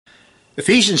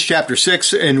Ephesians chapter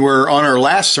 6, and we're on our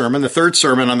last sermon, the third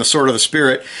sermon on the sword of the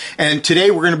Spirit. And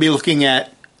today we're going to be looking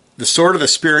at the sword of the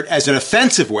Spirit as an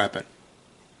offensive weapon.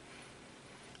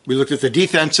 We looked at the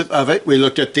defensive of it. We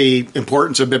looked at the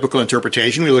importance of biblical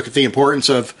interpretation. We looked at the importance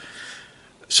of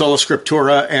sola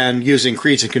scriptura and using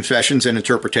creeds and confessions and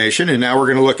interpretation. And now we're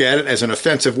going to look at it as an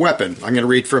offensive weapon. I'm going to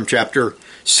read from chapter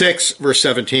 6, verse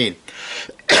 17.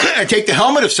 And take the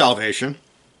helmet of salvation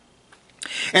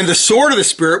and the sword of the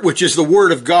Spirit, which is the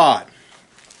Word of God.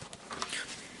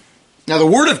 Now, the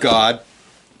Word of God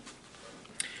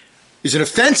is an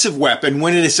offensive weapon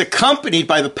when it is accompanied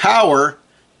by the power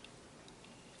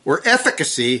or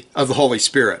efficacy of the Holy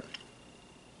Spirit.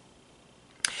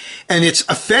 And its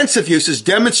offensive use is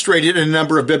demonstrated in a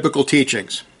number of biblical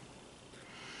teachings.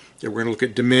 We're going to look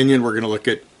at dominion. We're going to look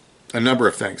at a number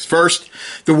of things. First,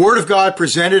 the Word of God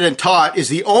presented and taught is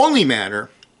the only manner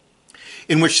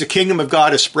in which the kingdom of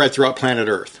God is spread throughout planet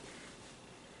Earth.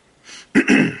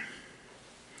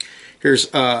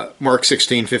 Here's Mark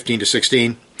 16, 15 to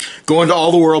 16. Go into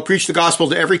all the world, preach the gospel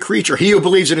to every creature. He who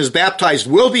believes and is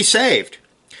baptized will be saved,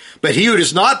 but he who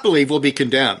does not believe will be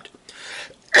condemned.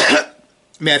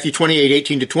 Matthew 28,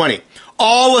 18 to 20.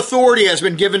 All authority has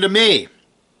been given to me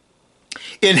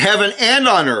in heaven and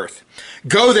on earth.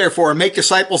 Go therefore and make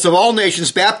disciples of all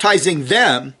nations, baptizing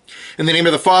them in the name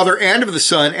of the Father and of the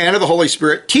Son and of the Holy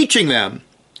Spirit, teaching them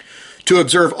to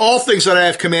observe all things that I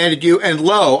have commanded you, and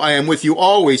lo, I am with you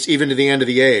always, even to the end of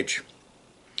the age.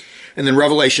 And then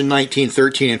Revelation 19,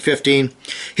 13 and 15.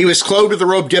 He was clothed with a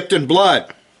robe dipped in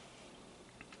blood,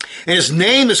 and his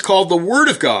name is called the Word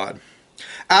of God.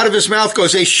 Out of his mouth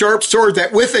goes a sharp sword,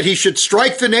 that with it he should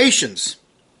strike the nations,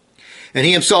 and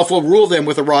he himself will rule them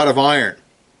with a rod of iron.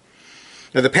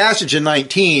 Now, the passage in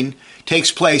 19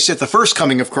 takes place at the first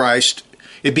coming of Christ.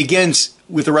 It begins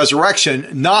with the resurrection,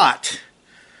 not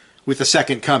with the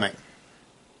second coming.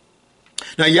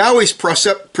 Now, Yahweh's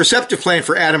preceptive plan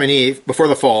for Adam and Eve before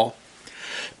the fall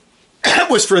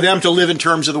was for them to live in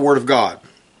terms of the Word of God.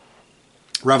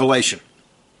 Revelation.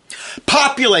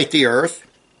 Populate the earth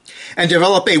and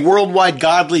develop a worldwide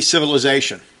godly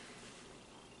civilization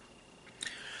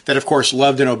that, of course,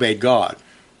 loved and obeyed God.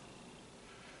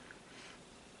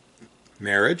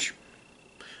 Marriage.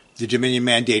 The dominion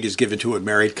mandate is given to a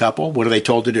married couple. What are they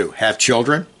told to do? Have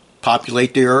children,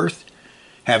 populate the earth,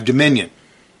 have dominion.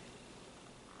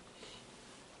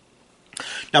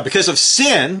 Now, because of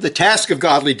sin, the task of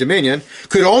godly dominion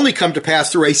could only come to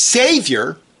pass through a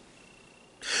Savior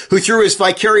who, through his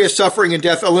vicarious suffering and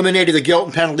death, eliminated the guilt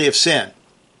and penalty of sin.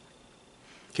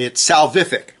 Okay, it's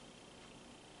salvific.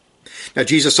 Now,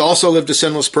 Jesus also lived a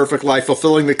sinless, perfect life,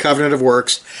 fulfilling the covenant of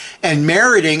works and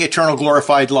meriting eternal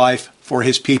glorified life for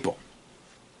his people,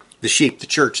 the sheep, the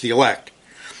church, the elect.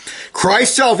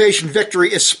 Christ's salvation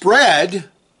victory is spread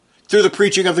through the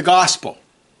preaching of the gospel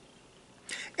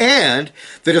and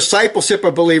the discipleship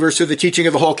of believers through the teaching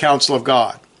of the whole counsel of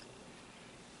God.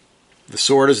 The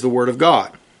sword is the Word of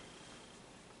God.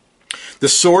 The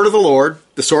sword of the Lord,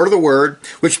 the sword of the Word,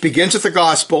 which begins with the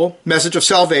gospel, message of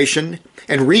salvation,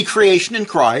 and recreation in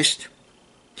Christ,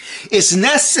 is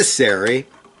necessary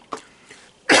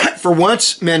for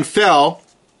once men fell,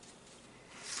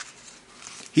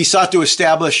 he sought to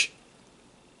establish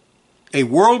a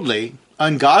worldly,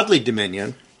 ungodly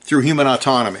dominion through human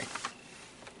autonomy,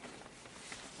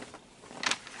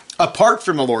 apart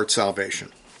from the Lord's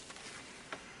salvation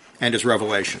and his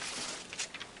revelation.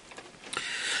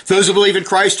 Those who believe in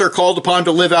Christ are called upon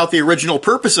to live out the original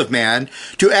purpose of man,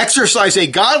 to exercise a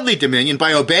godly dominion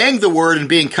by obeying the word and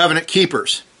being covenant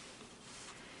keepers.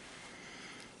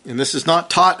 And this is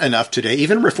not taught enough today,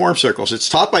 even in Reform circles. It's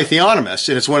taught by theonomists,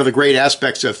 and it's one of the great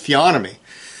aspects of theonomy.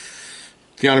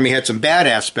 Theonomy had some bad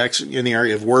aspects in the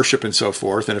area of worship and so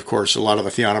forth, and of course a lot of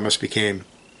the theonomists became,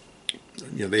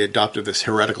 they adopted this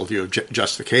heretical view of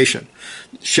justification,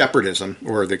 shepherdism,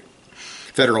 or the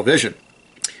federal vision.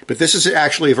 But this is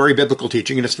actually a very biblical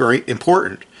teaching, and it's very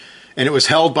important. And it was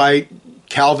held by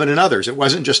Calvin and others. It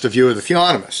wasn't just a view of the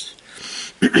theonomists.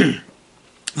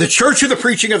 The church, through the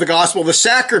preaching of the gospel, the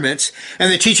sacraments,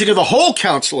 and the teaching of the whole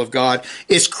counsel of God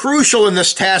is crucial in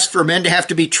this task for men to have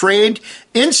to be trained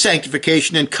in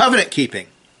sanctification and covenant keeping.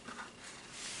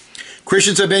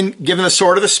 Christians have been given the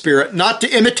sword of the Spirit not to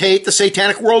imitate the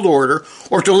satanic world order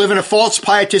or to live in a false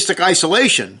pietistic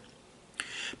isolation,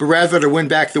 but rather to win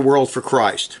back the world for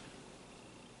Christ.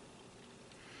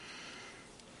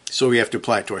 So we have to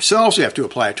apply it to ourselves, we have to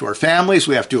apply it to our families,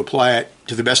 we have to apply it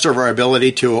to the best of our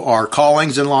ability to our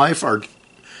callings in life,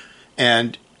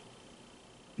 and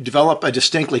develop a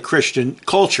distinctly Christian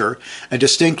culture, a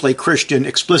distinctly Christian,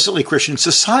 explicitly Christian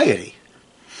society.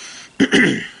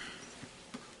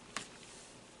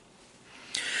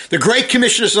 The Great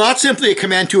Commission is not simply a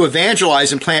command to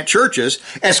evangelize and plant churches,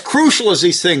 as crucial as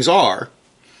these things are,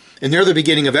 and they're the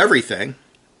beginning of everything,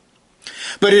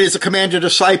 but it is a command to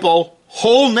disciple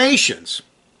whole nations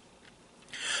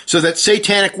so that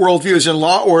satanic worldviews and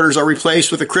law orders are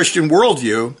replaced with a Christian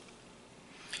worldview,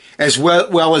 as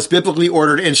well as biblically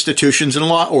ordered institutions and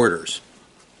law orders.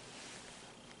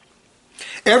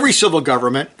 Every civil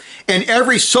government and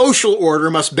every social order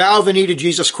must bow the knee to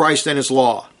Jesus Christ and his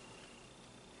law.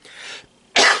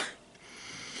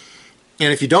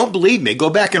 And if you don't believe me,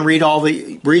 go back and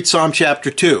read Psalm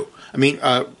chapter 2.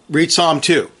 Read Psalm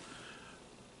 2.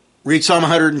 Read Psalm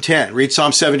 110. Read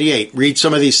Psalm 78. Read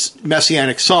some of these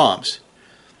messianic psalms.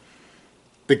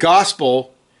 The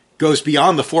gospel goes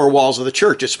beyond the four walls of the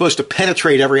church. It's supposed to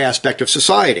penetrate every aspect of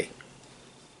society.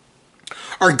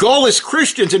 Our goal as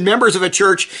Christians and members of a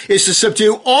church is to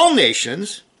subdue all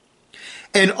nations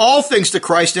and all things to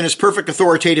Christ and his perfect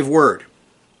authoritative word.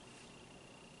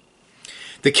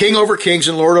 The King over kings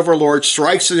and Lord over lords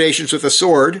strikes the nations with a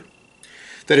sword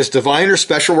that is divine or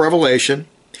special revelation,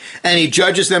 and he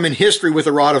judges them in history with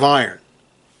a rod of iron.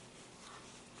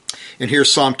 And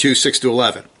here's Psalm 2,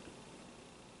 6-11.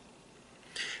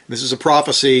 This is a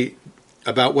prophecy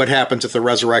about what happens at the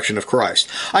resurrection of Christ.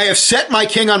 I have set my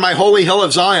king on my holy hill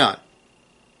of Zion.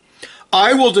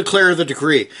 I will declare the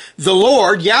decree. The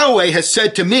Lord, Yahweh, has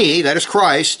said to me, that is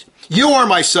Christ, you are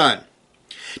my son.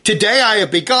 Today I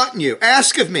have begotten you.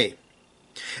 Ask of me,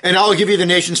 and I will give you the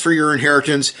nations for your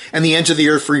inheritance and the ends of the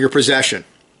earth for your possession.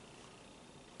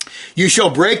 You shall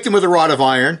break them with a rod of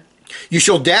iron. You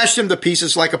shall dash them to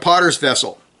pieces like a potter's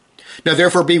vessel. Now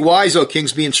therefore be wise, O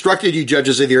kings, be instructed, you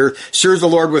judges of the earth. Serve the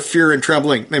Lord with fear and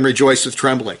trembling, and rejoice with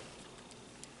trembling.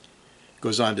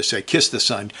 Goes on to say, kiss the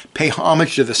Son, pay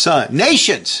homage to the Son.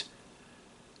 Nations,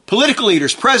 political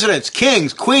leaders, presidents,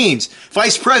 kings, queens,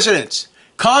 vice presidents,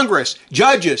 Congress,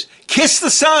 judges, kiss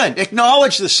the Son,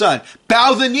 acknowledge the Son,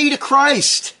 bow the knee to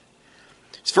Christ.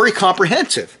 It's very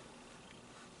comprehensive.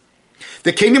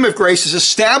 The kingdom of grace is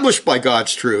established by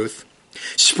God's truth,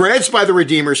 spreads by the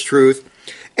Redeemer's truth,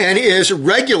 and is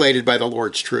regulated by the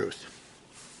Lord's truth.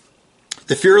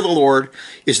 The fear of the Lord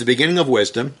is the beginning of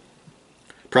wisdom,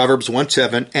 Proverbs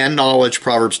 1:7, and knowledge,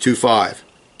 Proverbs 2:5.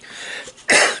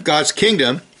 God's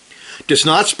kingdom does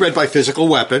not spread by physical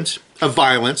weapons of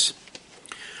violence,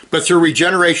 but through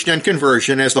regeneration and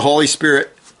conversion as the Holy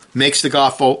Spirit makes the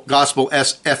gospel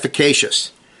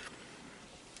efficacious.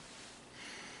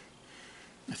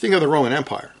 Think of the Roman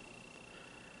Empire.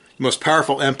 The most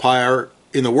powerful empire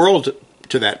in the world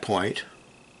to that point.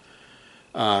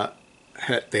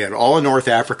 They had all of North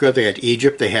Africa, they had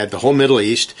Egypt, they had the whole Middle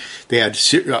East, they had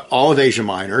all of Asia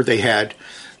Minor, they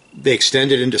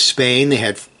extended into Spain, they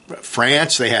had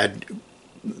France, they had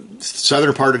the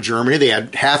southern part of Germany, they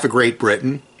had half of Great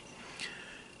Britain.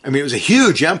 It was a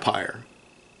huge empire.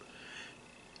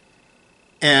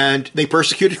 And they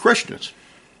persecuted Christians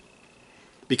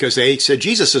because they said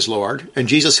Jesus is Lord, and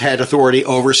Jesus had authority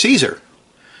over Caesar.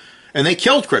 And they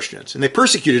killed Christians, and they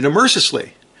persecuted them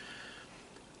mercilessly.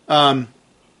 But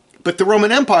the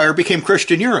Roman Empire became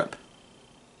Christian Europe.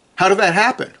 How did that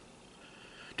happen?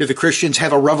 Did the Christians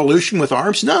have a revolution with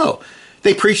arms? No.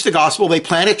 They preached the gospel, they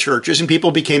planted churches, and people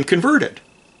became converted.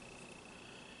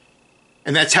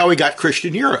 And that's how we got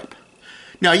Christian Europe.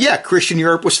 Now, yeah, Christian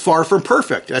Europe was far from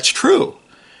perfect. That's true.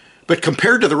 But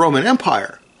compared to the Roman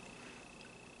Empire,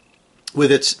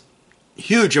 with its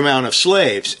huge amount of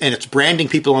slaves, and it's branding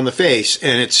people on the face,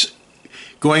 and it's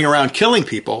going around killing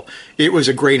people, it was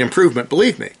a great improvement,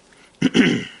 believe me.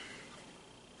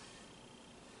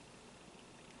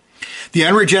 The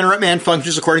unregenerate man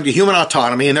functions according to human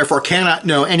autonomy and therefore cannot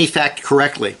know any fact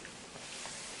correctly.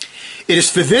 It is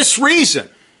for this reason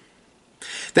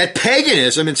that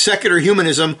paganism and secular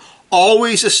humanism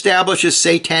always establishes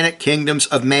satanic kingdoms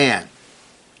of man.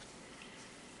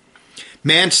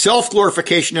 Man's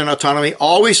self-glorification and autonomy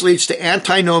always leads to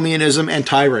antinomianism and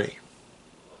tyranny.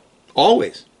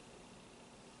 Always.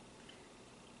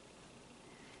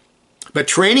 But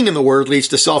training in the Word leads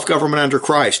to self-government under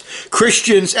Christ.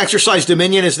 Christians exercise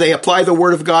dominion as they apply the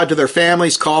Word of God to their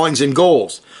families, callings, and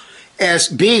goals. As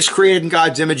beings created in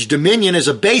God's image, dominion is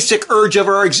a basic urge of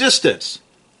our existence.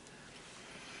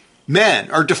 Men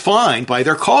are defined by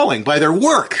their calling, by their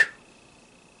work.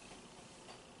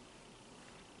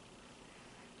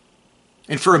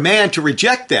 And for a man to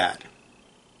reject that,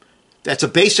 that's a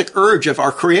basic urge of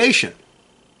our creation.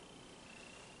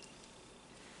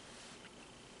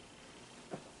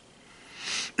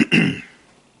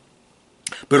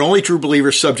 But only true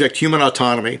believers reject human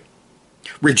autonomy,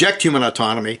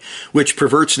 which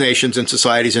perverts nations and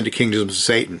societies into kingdoms of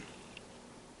Satan.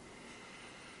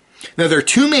 Now, there are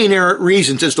two main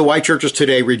reasons as to why churches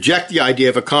today reject the idea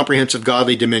of a comprehensive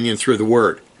godly dominion through the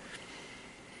Word.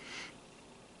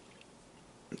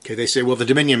 Okay, they say, well, the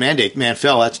dominion mandate, man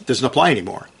fell, that doesn't apply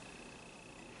anymore.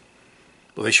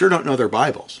 Well, they sure don't know their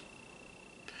Bibles.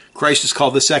 Christ is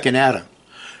called the second Adam.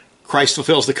 Christ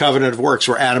fulfills the covenant of works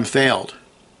where Adam failed.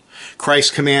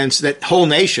 Christ commands that whole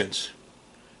nations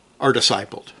are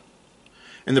discipled.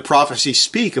 And the prophecies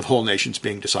speak of whole nations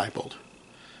being discipled.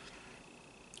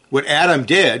 What Adam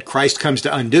did, Christ comes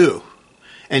to undo.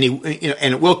 And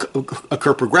and it will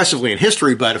occur progressively in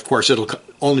history, but of course it'll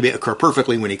only occur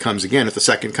perfectly when he comes again at the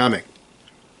second coming.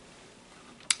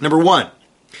 Number one,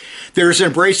 there is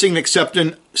embracing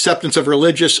acceptance of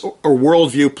religious or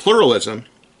worldview pluralism,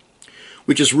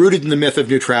 which is rooted in the myth of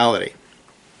neutrality.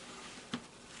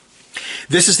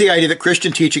 This is the idea that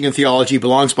Christian teaching and theology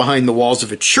belongs behind the walls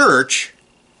of a church,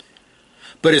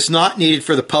 but is not needed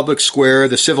for the public square,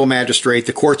 the civil magistrate,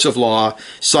 the courts of law,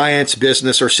 science,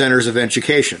 business, or centers of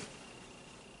education.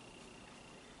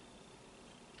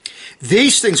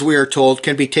 These things, we are told,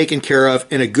 can be taken care of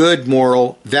in a good,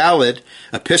 moral, valid,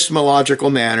 epistemological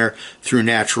manner through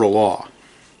natural law.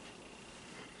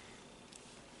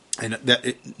 And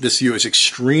this view is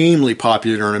extremely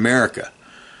popular in America,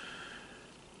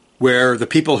 where the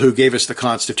people who gave us the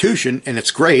Constitution, and it's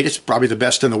great, it's probably the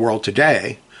best in the world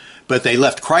today, but they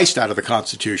left Christ out of the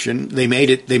Constitution. They made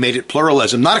it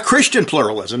pluralism, not a Christian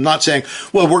pluralism, not saying,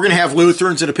 well, we're going to have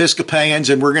Lutherans and Episcopalians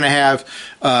and we're going to have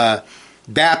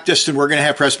Baptists and we're going to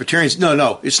have Presbyterians.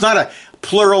 No, it's not a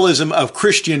pluralism of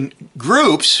Christian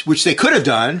groups, which they could have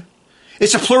done.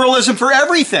 It's a pluralism for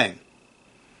everything.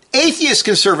 Atheists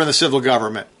can serve in the civil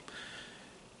government.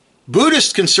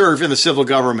 Buddhists can serve in the civil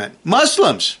government.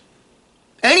 Muslims,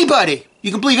 anybody.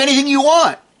 You can believe anything you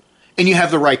want. And you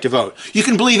have the right to vote. You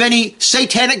can believe any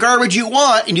satanic garbage you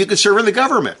want, and you can serve in the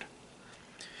government.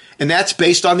 And that's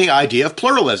based on the idea of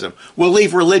pluralism. We'll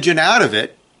leave religion out of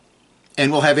it,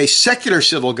 and we'll have a secular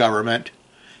civil government,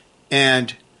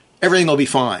 and everything will be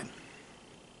fine.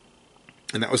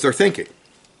 And that was their thinking.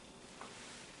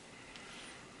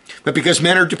 But because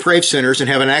men are depraved sinners and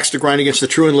have an axe to grind against the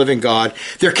true and living God,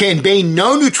 there can be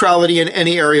no neutrality in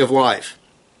any area of life.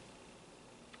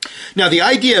 Now, the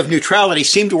idea of neutrality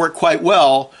seemed to work quite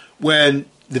well when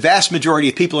the vast majority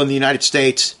of people in the United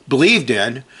States believed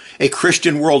in a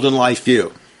Christian world and life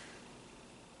view.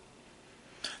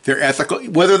 They're ethical,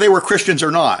 whether they were Christians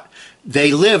or not,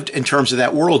 they lived in terms of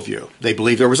that worldview. They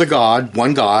believed there was a God,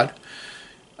 one God.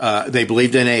 They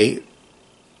believed in a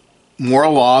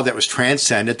moral law that was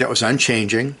transcendent, that was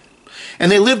unchanging, and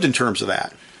they lived in terms of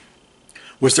that.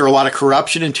 Was there a lot of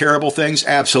corruption and terrible things?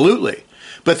 Absolutely.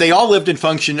 But they all lived and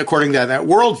functioned according to that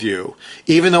worldview,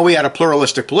 even though we had a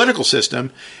pluralistic political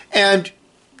system, and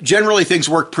generally things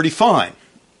worked pretty fine.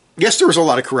 Yes, there was a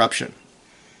lot of corruption.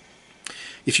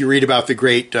 If you read about the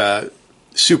great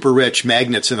super rich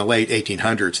magnates in the late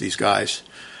 1800s, these guys,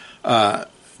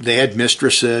 they had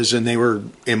mistresses and they were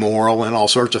immoral and all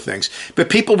sorts of things. But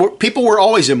people were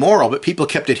always immoral, but people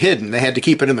kept it hidden. They had to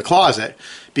keep it in the closet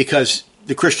because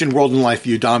the Christian world and life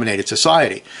view dominated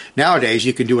society. Nowadays,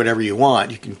 you can do whatever you want.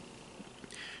 You can,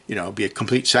 be a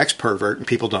complete sex pervert and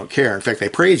people don't care. In fact, they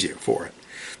praise you for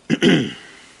it.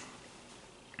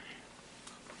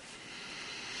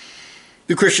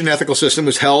 The Christian ethical system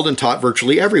was held and taught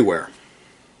virtually everywhere.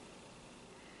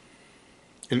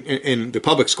 In the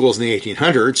public schools in the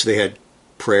 1800s, they had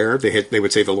prayer. They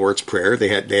would say the Lord's Prayer. They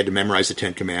had to memorize the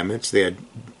Ten Commandments. They had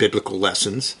biblical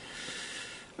lessons.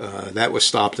 That was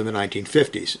stopped in the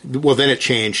 1950s. Well, then it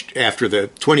changed after the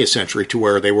 20th century to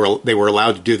where they were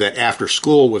allowed to do that after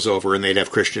school was over, and they'd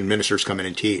have Christian ministers come in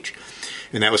and teach.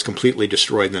 And that was completely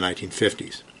destroyed in the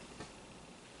 1950s.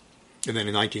 And then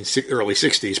in the early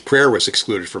 60s, prayer was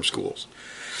excluded from schools.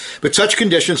 But such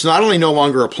conditions not only no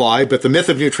longer apply, but the myth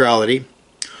of neutrality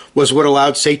was what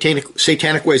allowed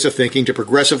satanic ways of thinking to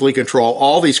progressively control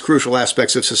all these crucial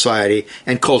aspects of society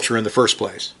and culture in the first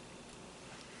place.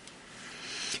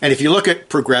 And if you look at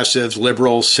progressives,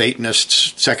 liberals,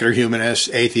 Satanists, secular humanists,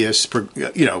 atheists,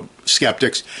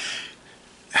 skeptics,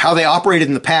 how they operated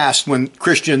in the past when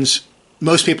Christians,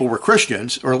 most people were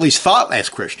Christians, or at least thought as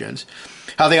Christians,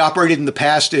 how they operated in the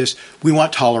past is, we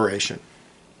want toleration.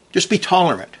 Just be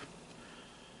tolerant.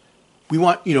 We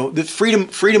want, the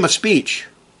freedom of speech,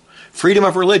 freedom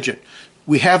of religion.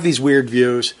 We have these weird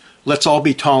views. Let's all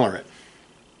be tolerant.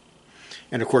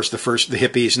 And of course, the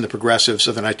hippies and the progressives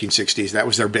of the 1960s, that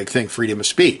was their big thing, freedom of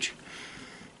speech.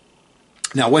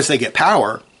 Now, once they get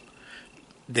power,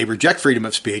 they reject freedom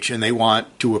of speech and they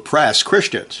want to oppress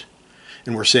Christians.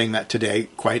 And we're seeing that today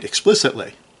quite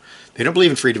explicitly. They don't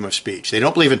believe in freedom of speech. They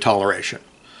don't believe in toleration.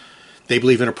 they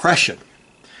believe in oppression.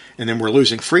 And then we're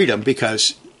losing freedom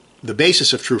because the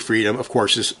basis of true freedom, of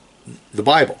course, is the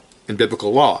Bible and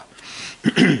biblical law.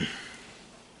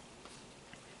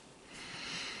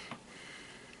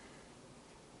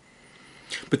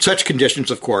 But such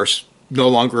conditions, of course, no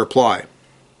longer apply.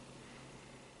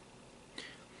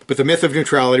 But the myth of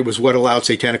neutrality was what allowed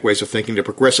satanic ways of thinking to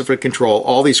progressively control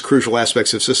all these crucial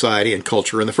aspects of society and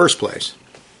culture in the first place.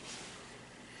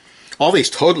 All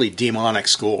these totally demonic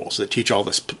schools that teach all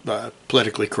this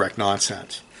politically correct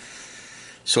nonsense.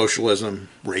 Socialism,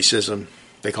 racism,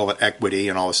 they call it equity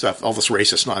and all this stuff, all this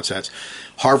racist nonsense.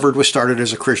 Harvard was started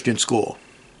as a Christian school.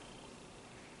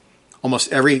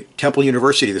 Almost every Temple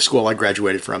University, the school I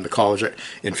graduated from, the college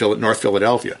in North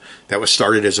Philadelphia, that was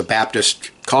started as a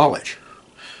Baptist college.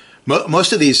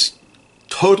 Most of these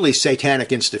totally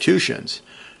satanic institutions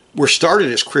were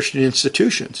started as Christian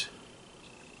institutions.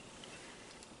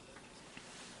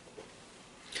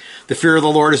 The fear of the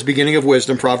Lord is the beginning of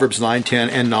wisdom, Proverbs 9:10,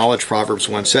 and knowledge, Proverbs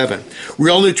 1:7.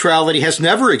 Real neutrality has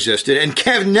never existed and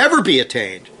can never be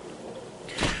attained.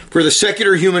 For the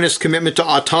secular humanist commitment to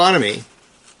autonomy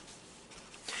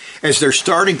as their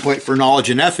starting point for knowledge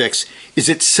and ethics is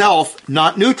itself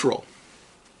not neutral.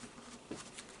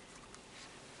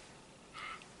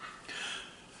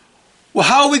 Well,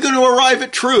 how are we going to arrive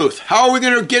at truth? How are we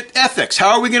going to get ethics?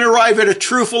 How are we going to arrive at a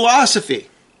true philosophy?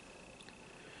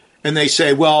 And they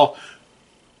say, well,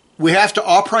 we have to,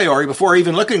 a priori, before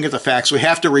even looking at the facts, we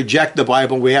have to reject the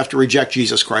Bible, we have to reject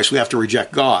Jesus Christ, we have to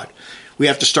reject God. We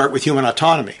have to start with human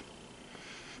autonomy.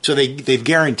 So they've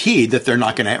guaranteed that they're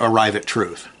not going to arrive at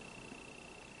truth.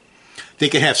 They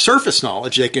can have surface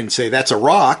knowledge. They can say, that's a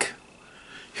rock.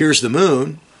 Here's the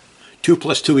moon. 2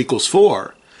 + 2 =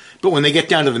 4. But when they get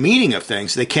down to the meaning of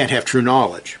things, they can't have true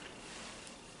knowledge.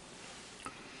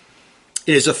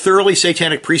 It is a thoroughly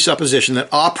satanic presupposition that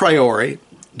a priori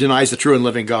denies the true and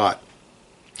living God.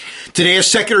 Today, as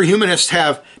secular humanists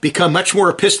have become much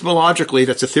more epistemologically,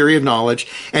 that's a theory of knowledge,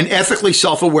 and ethically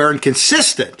self-aware and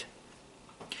consistent,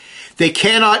 they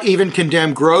cannot even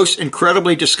condemn gross,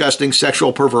 incredibly disgusting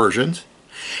sexual perversions,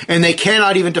 and they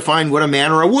cannot even define what a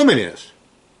man or a woman is.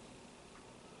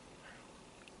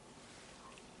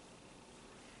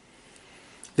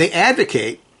 They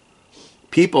advocate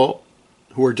people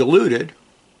who are deluded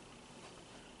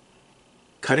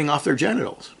cutting off their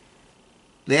genitals.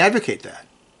 They advocate that.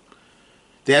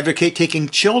 They advocate taking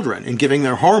children and giving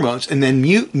their hormones and then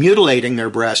mutilating their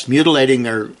breasts, mutilating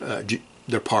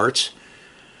their parts.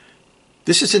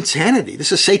 This is insanity.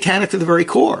 This is satanic to the very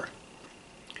core.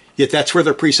 Yet that's where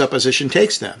their presupposition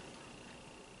takes them.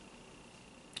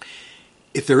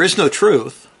 If there is no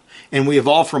truth, and we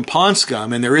evolve from pond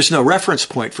scum, and there is no reference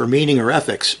point for meaning or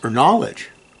ethics or knowledge,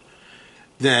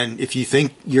 then if you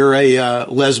think you're a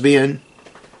lesbian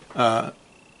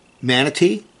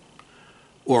manatee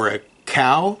or a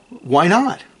cow, why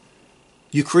not?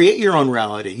 You create your own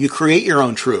reality. You create your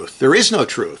own truth. There is no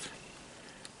truth.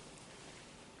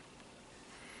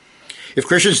 If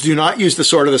Christians do not use the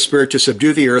sword of the Spirit to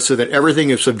subdue the earth so that everything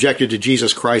is subjected to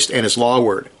Jesus Christ and his law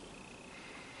word,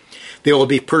 they will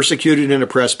be persecuted and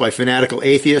oppressed by fanatical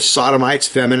atheists, sodomites,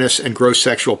 feminists, and gross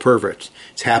sexual perverts.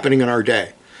 It's happening in our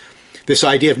day. This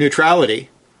idea of neutrality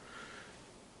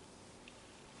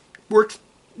worked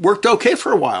okay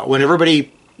for a while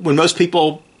when most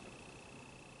people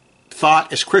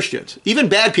thought as Christians, even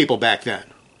bad people back then,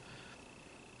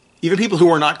 even people who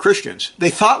were not Christians, they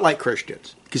thought like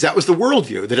Christians because that was the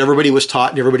worldview that everybody was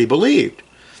taught and everybody believed.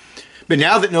 But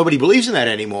now that nobody believes in that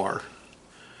anymore,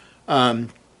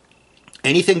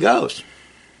 anything goes.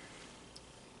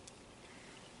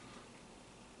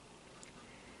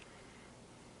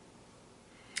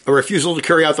 A refusal to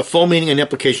carry out the full meaning and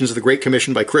implications of the Great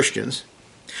Commission by Christians,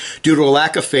 due to a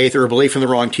lack of faith or a belief in the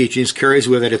wrong teachings, carries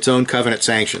with it its own covenant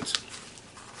sanctions.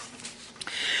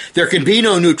 There can be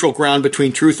no neutral ground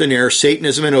between truth and error,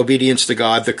 Satanism and obedience to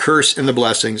God, the curse and the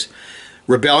blessings,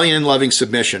 rebellion and loving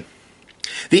submission.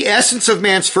 The essence of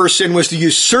man's first sin was to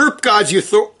usurp God's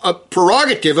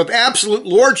prerogative of absolute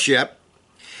lordship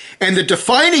and the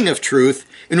defining of truth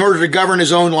in order to govern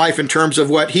his own life in terms of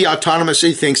what he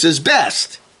autonomously thinks is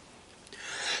best.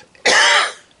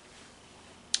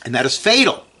 And that is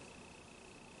fatal.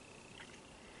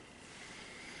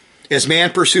 As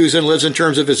man pursues and lives in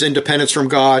terms of his independence from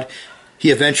God, he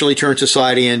eventually turns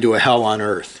society into a hell on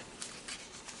earth.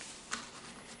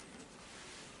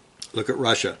 Look at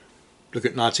Russia. Look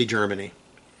at Nazi Germany,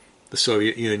 the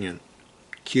Soviet Union,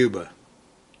 Cuba.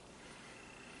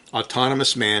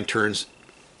 Autonomous man turns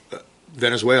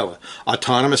Venezuela.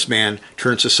 Autonomous man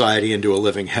turns society into a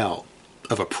living hell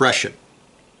of oppression.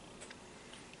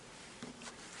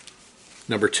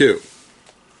 Number 2,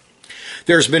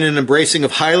 There's been an embracing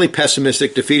of highly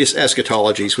pessimistic defeatist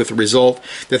eschatologies with the result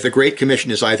that the Great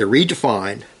Commission is either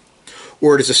redefined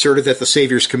or it is asserted that the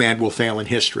Savior's command will fail in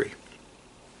history.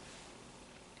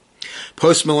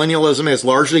 Postmillennialism has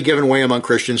largely given way among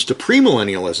Christians to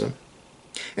premillennialism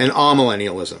and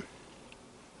amillennialism.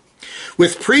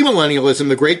 With premillennialism,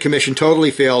 the Great Commission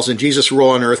totally fails and Jesus' rule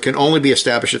on earth can only be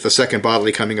established at the second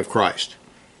bodily coming of Christ.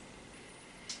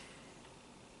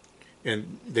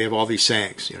 And they have all these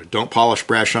sayings, don't polish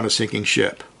brass on a sinking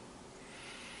ship.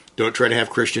 Don't try to have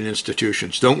Christian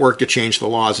institutions. Don't work to change the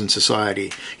laws in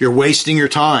society. You're wasting your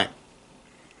time.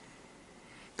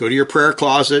 Go to your prayer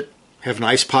closet. Have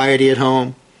nice piety at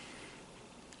home.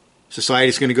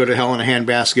 Society's going to go to hell in a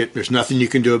handbasket. There's nothing you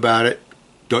can do about it.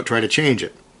 Don't try to change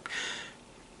it.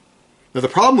 Now, the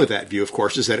problem with that view, of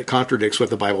course, is that it contradicts what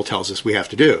the Bible tells us we have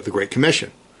to do, the Great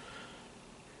Commission.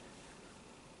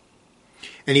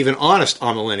 And even honest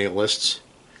amillennialists,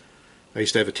 I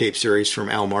used to have a tape series from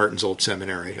Al Martin's old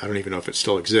seminary. I don't even know if it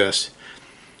still exists.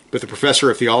 But the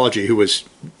professor of theology who was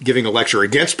giving a lecture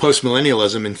against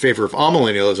postmillennialism in favor of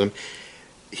amillennialism,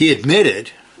 he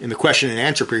admitted, in the question and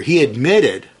answer period, he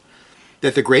admitted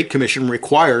that the Great Commission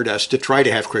required us to try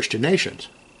to have Christian nations.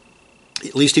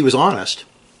 At least he was honest.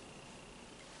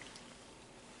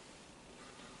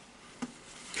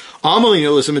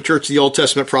 Amillennialism interprets the Old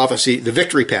Testament prophecy, the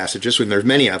victory passages, when there's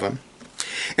many of them,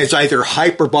 as either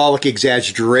hyperbolic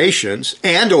exaggerations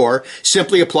and or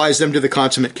simply applies them to the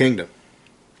consummate kingdom.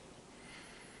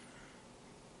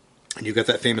 And you've got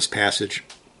that famous passage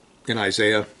in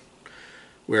Isaiah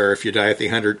where if you die at the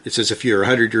 100, it says if you're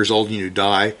 100 years old and you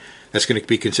die, that's going to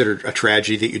be considered a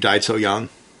tragedy that you died so young.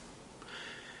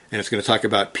 And it's going to talk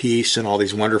about peace and all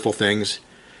these wonderful things.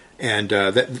 And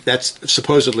that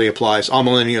supposedly applies,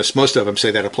 amillennialists, most of them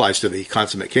say that applies to the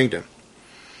consummate kingdom.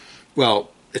 Well,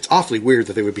 it's awfully weird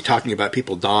that they would be talking about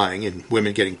people dying and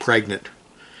women getting pregnant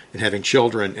and having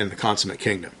children in the consummate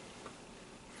kingdom.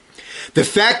 The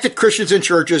fact that Christians and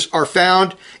churches are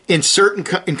found in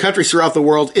in countries throughout the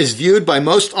world is viewed by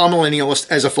most amillennialists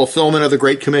as a fulfillment of the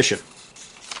Great Commission.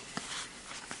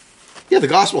 Yeah, the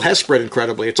gospel has spread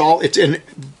incredibly. It's in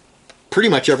pretty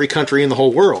much every country in the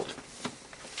whole world.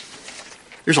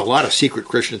 There's a lot of secret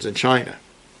Christians in China.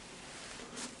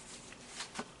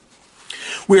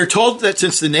 We are told that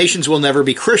since the nations will never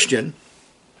be Christian,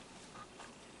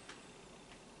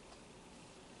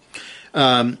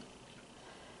 they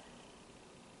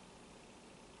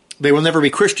will never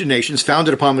be Christian nations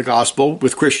founded upon the gospel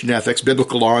with Christian ethics,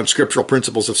 biblical law, and scriptural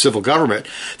principles of civil government.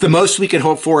 The most we can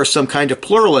hope for is some kind of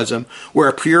pluralism where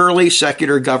a purely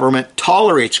secular government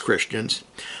tolerates Christians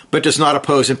but does not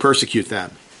oppose and persecute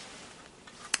them.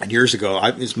 And years ago,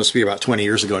 this must be about 20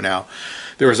 years ago now,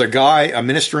 there was a guy, a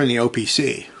minister in the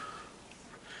OPC,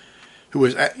 who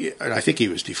was, I think he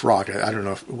was defrauded. I don't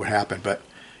know what happened, but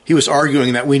he was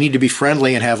arguing that we need to be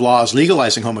friendly and have laws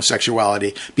legalizing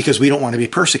homosexuality because we don't want to be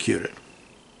persecuted.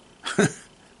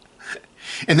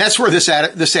 And that's where this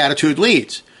attitude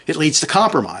leads. It leads to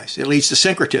compromise. It leads to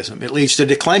syncretism. It leads to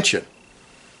declension.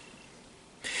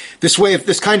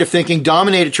 This kind of thinking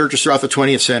dominated churches throughout the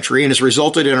 20th century and has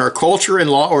resulted in our culture and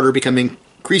law order becoming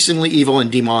increasingly evil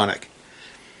and demonic.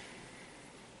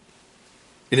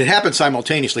 And it happened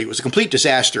simultaneously. It was a complete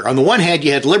disaster. On the one hand,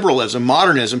 you had liberalism,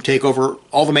 modernism take over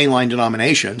all the mainline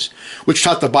denominations, which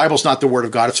taught the Bible's not the Word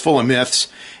of God, it's full of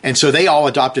myths. And so they all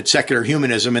adopted secular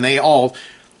humanism, and they all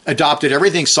adopted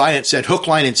everything science said hook,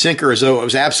 line, and sinker as though it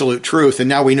was absolute truth. And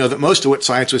now we know that most of what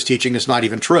science was teaching is not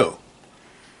even true.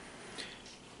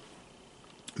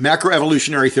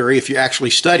 Macroevolutionary theory, if you actually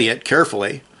study it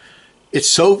carefully,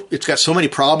 it's got so many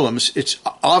problems, it's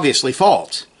obviously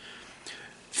false.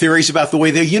 Theories about the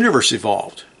way the universe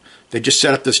evolved. They just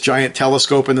set up this giant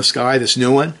telescope in the sky, this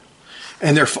new one,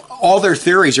 and all their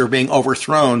theories are being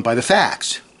overthrown by the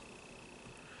facts.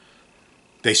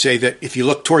 They say that if you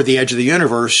look toward the edge of the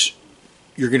universe,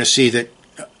 you're going to see that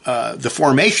the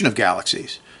formation of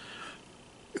galaxies,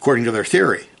 according to their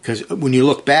theory. Because when you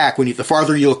look back, the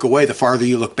farther you look away, the farther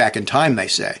you look back in time, they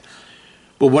say.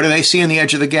 But what do they see in the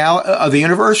edge of the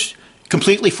universe?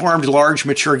 Completely formed large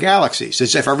mature galaxies,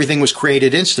 as if everything was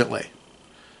created instantly.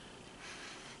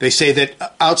 They say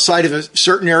that outside of a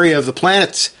certain area of the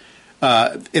planets,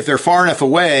 if they're far enough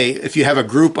away, if you have a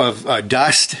group of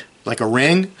dust, like a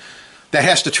ring, that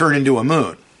has to turn into a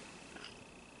moon.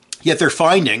 Yet they're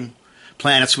finding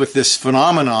planets with this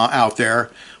phenomena out there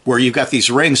where you've got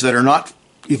these rings that are not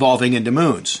evolving into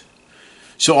moons.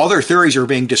 So all their theories are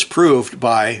being disproved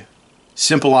by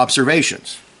simple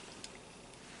observations.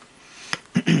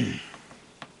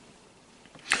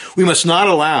 We must not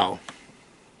allow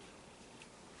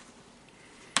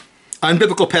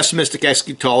Unbiblical pessimistic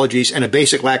eschatologies and a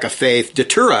basic lack of faith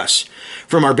deter us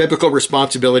from our biblical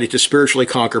responsibility to spiritually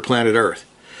conquer planet Earth.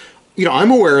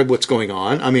 I'm aware of what's going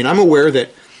on. I'm aware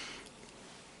that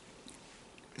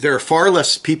there are far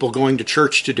less people going to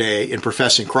church today and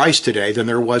professing Christ today than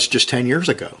there was just 10 years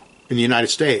ago in the United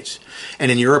States.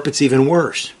 And in Europe, it's even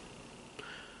worse.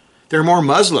 There are more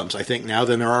Muslims, I think, now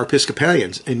than there are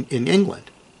Episcopalians in England.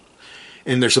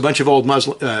 And there's a bunch of old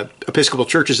Muslim, Episcopal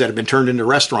churches that have been turned into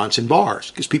restaurants and bars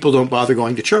because people don't bother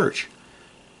going to church.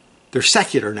 They're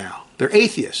secular now. They're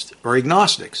atheists or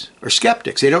agnostics or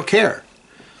skeptics. They don't care.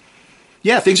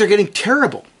 Yeah, things are getting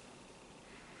terrible.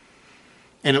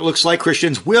 And it looks like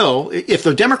Christians will, if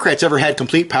the Democrats ever had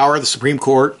complete power of the Supreme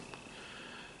Court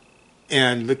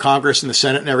and the Congress and the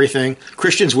Senate and everything,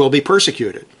 Christians will be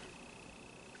persecuted.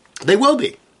 They will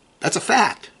be. That's a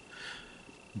fact.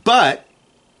 But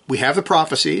we have the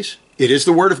prophecies. It is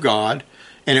the Word of God,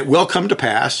 and it will come to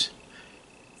pass.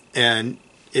 And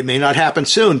it may not happen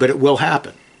soon, but it will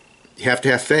happen. You have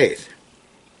to have faith.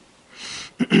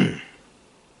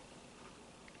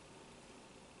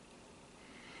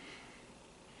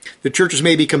 The churches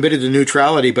may be committed to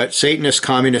neutrality, but Satanists,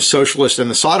 communists, socialists,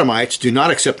 and the sodomites do not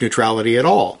accept neutrality at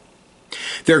all.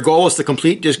 Their goal is the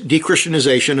complete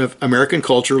de-Christianization of American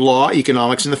culture, law,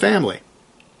 economics, and the family.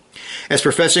 As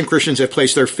professing Christians have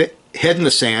placed their head in the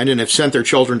sand and have sent their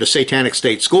children to satanic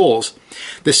state schools,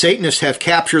 the Satanists have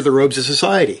captured the robes of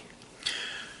society.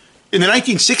 In the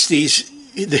 1960s,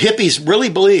 the hippies really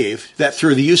believed that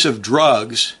through the use of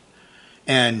drugs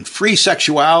and free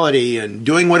sexuality and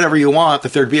doing whatever you want,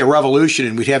 that there'd be a revolution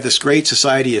and we'd have this great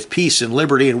society of peace and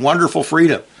liberty and wonderful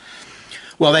freedom.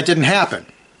 Well, that didn't happen.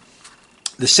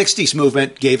 The 60s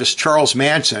movement gave us Charles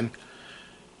Manson,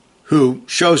 who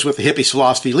shows what the hippies'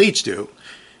 philosophy leads to.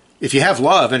 If you have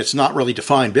love and it's not really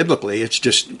defined biblically, it's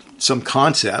just some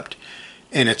concept,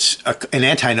 and it's an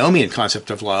antinomian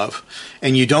concept of love,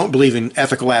 and you don't believe in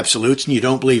ethical absolutes and you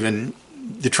don't believe in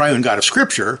the triune God of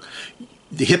Scripture,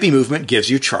 the hippie movement gives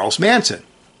you Charles Manson.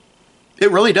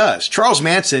 It really does. Charles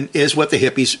Manson is what the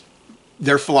hippies,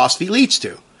 their philosophy leads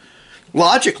to,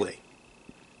 logically.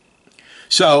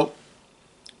 So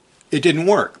it didn't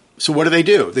work. So what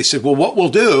do? They said, well, what we'll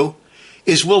do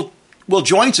is we'll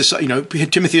join society.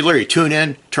 Timothy Leary, tune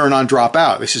in, turn on, drop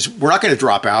out. They says, we're not going to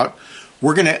drop out.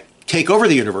 We're going to take over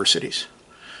the universities.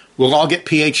 We'll all get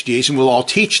PhDs and we'll all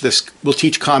teach this. We'll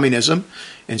teach communism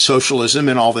and socialism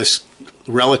and all this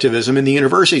relativism in the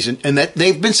universities. And that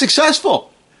they've been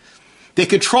successful. They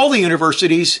control the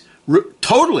universities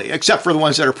totally, except for the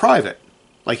ones that are private,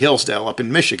 like Hillsdale up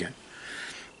in Michigan.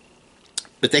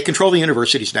 But they control the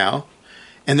universities now,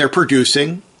 and they're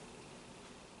producing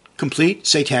complete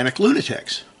satanic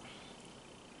lunatics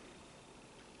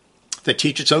that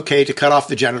teach it's okay to cut off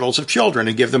the genitals of children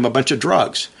and give them a bunch of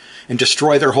drugs and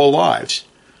destroy their whole lives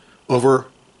over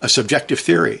a subjective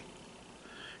theory.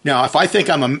 Now, if I think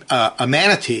I'm a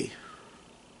manatee,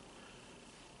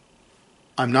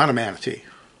 I'm not a manatee.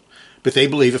 But they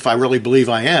believe if I really believe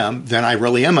I am, then I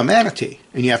really am a manatee.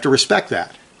 And you have to respect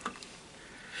that.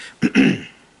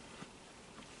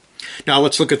 Now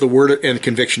let's look at the word and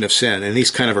conviction of sin. And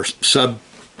these kind of are sub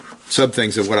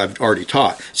things of what I've already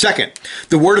taught. Second,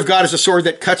 the word of God is a sword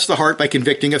that cuts the heart by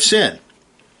convicting of sin.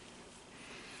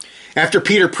 After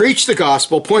Peter preached the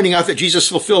gospel, pointing out that Jesus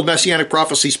fulfilled messianic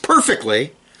prophecies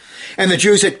perfectly, and the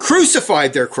Jews had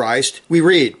crucified their Christ, we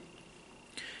read,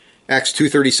 Acts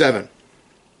 2:37.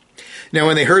 Now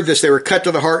when they heard this, they were cut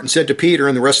to the heart and said to Peter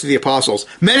and the rest of the apostles,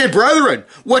 Men and brethren,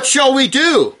 what shall we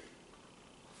do?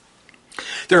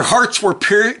 Their hearts were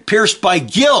pierced by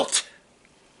guilt.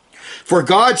 For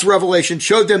God's revelation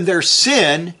showed them their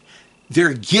sin,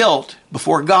 their guilt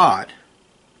before God.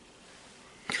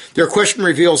 Their question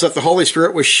reveals that the Holy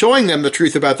Spirit was showing them the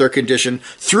truth about their condition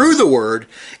through the Word,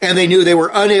 and they knew they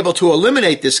were unable to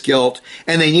eliminate this guilt,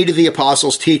 and they needed the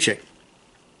apostles' teaching.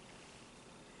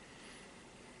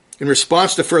 In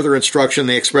response to further instruction,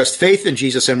 they expressed faith in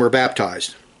Jesus and were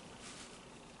baptized.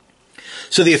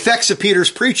 So the effects of Peter's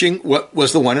preaching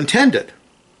was the one intended.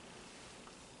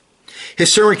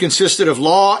 His sermon consisted of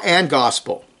law and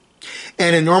gospel.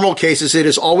 And in normal cases, it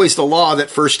is always the law that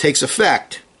first takes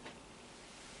effect.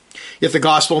 Yet the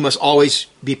gospel must always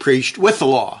be preached with the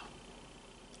law.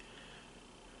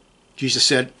 Jesus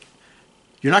said,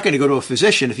 you're not going to go to a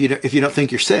physician if you don't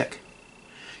think you're sick.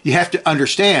 You have to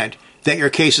understand that your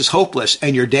case is hopeless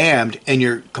and you're damned and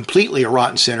you're completely a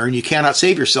rotten sinner and you cannot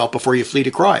save yourself before you flee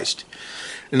to Christ.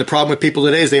 And the problem with people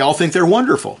today is they all think they're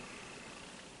wonderful.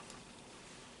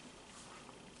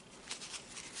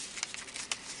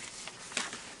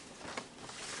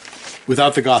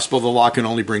 Without the gospel, the law can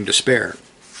only bring despair.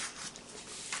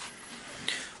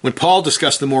 When Paul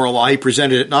discussed the moral law, he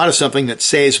presented it not as something that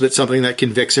saves, but something that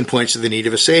convicts and points to the need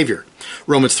of a Savior.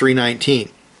 Romans 3:19.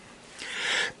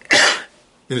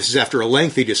 And this is after a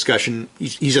lengthy discussion.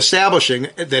 He's establishing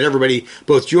that everybody,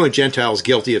 both Jew and Gentile, is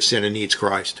guilty of sin and needs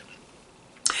Christ.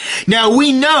 Now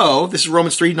we know, this is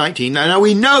Romans 3:19, now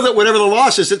we know that whatever the law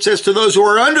says, it says to those who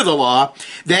are under the law,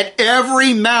 that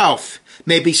every mouth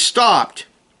may be stopped,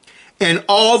 and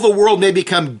all the world may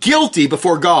become guilty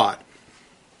before God.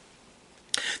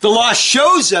 The law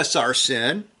shows us our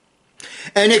sin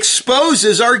and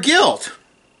exposes our guilt.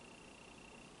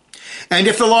 And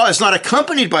if the law is not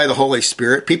accompanied by the Holy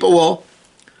Spirit, people will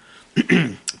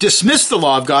dismiss the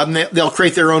law of God and they'll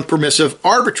create their own permissive,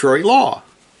 arbitrary law.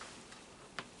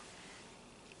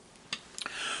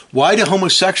 Why do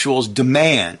homosexuals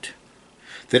demand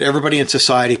that everybody in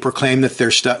society proclaim that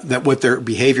that what their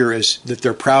behavior is, that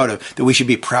they're proud of, that we should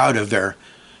be proud of their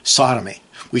sodomy?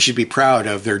 We should be proud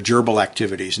of their gerbil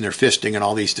activities and their fisting and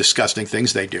all these disgusting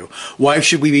things they do. Why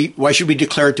should we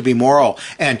declare it to be moral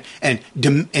and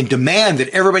demand that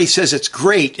everybody says it's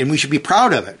great and we should be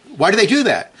proud of it? Why do they do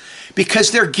that?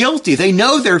 Because they're guilty. They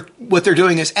know what they're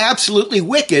doing is absolutely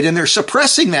wicked, and they're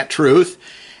suppressing that truth,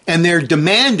 and they're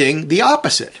demanding the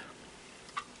opposite.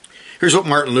 Here's what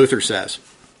Martin Luther says.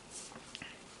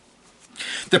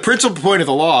 The principal point of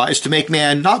the law is to make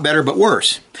man not better but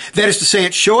worse. That is to say,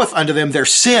 it showeth unto them their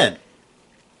sin,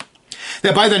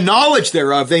 that by the knowledge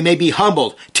thereof they may be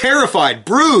humbled, terrified,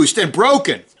 bruised, and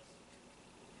broken,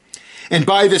 and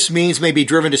by this means may be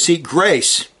driven to seek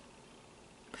grace,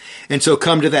 and so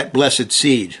come to that blessed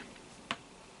seed.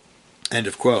 End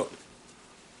of quote.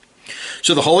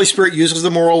 So the Holy Spirit uses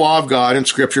the moral law of God in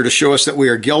Scripture to show us that we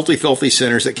are guilty, filthy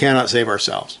sinners that cannot save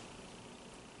ourselves.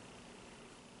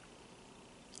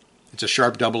 It's a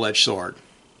sharp, double-edged sword.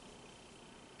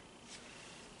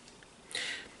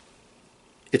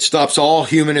 It stops all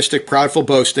humanistic, proudful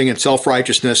boasting and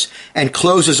self-righteousness and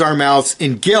closes our mouths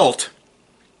in guilt.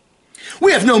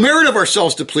 We have no merit of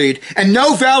ourselves to plead and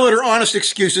no valid or honest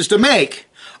excuses to make.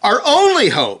 Our only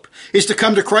hope is to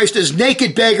come to Christ as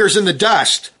naked beggars in the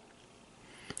dust.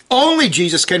 Only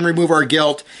Jesus can remove our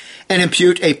guilt and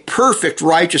impute a perfect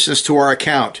righteousness to our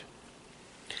account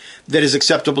that is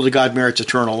acceptable to God, merits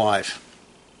eternal life.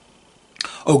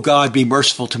 O God, be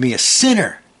merciful to me, a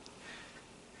sinner.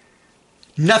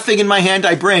 Nothing in my hand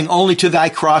I bring, only to thy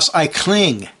cross I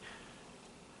cling.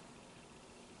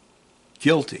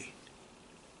 Guilty.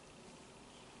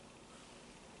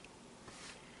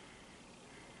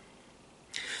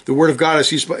 The Word of God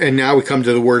is used by, and now we come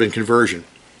to the word in conversion.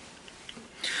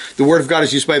 The Word of God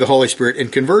is used by the Holy Spirit in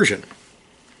conversion.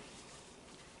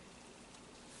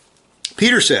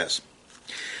 Peter says,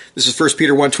 this is 1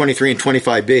 Peter 1:23 and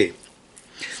 25b,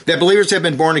 that believers have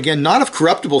been born again, not of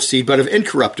corruptible seed, but of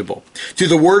incorruptible, through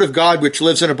the Word of God which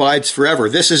lives and abides forever.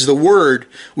 This is the Word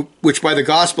which by the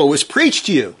gospel was preached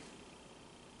to you.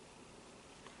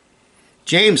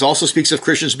 James also speaks of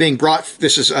Christians being brought,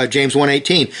 this is James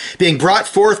 1:18, being brought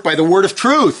forth by the word of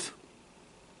truth.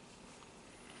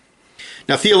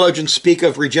 Now, theologians speak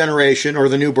of regeneration or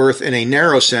the new birth in a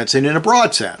narrow sense and in a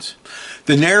broad sense.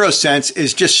 The narrow sense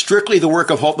is just strictly the work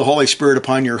of the Holy Spirit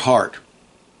upon your heart.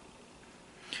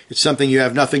 It's something you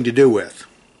have nothing to do with.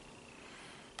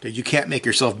 That you can't make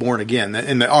yourself born again.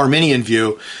 In the Arminian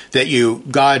view, that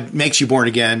God makes you born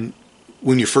again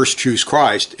when you first choose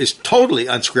Christ is totally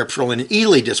unscriptural and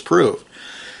easily disproved.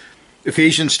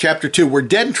 Ephesians chapter 2, we're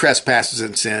dead in trespasses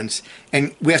and sins,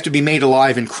 and we have to be made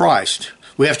alive in Christ.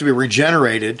 We have to be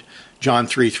regenerated, John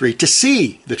 3:3, to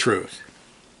see the truth.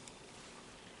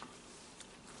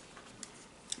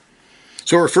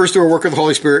 So it refers to a work of the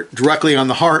Holy Spirit directly on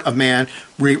the heart of man,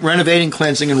 renovating,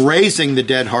 cleansing, and raising the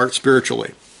dead heart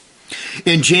spiritually.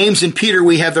 In James and Peter,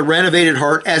 we have the renovated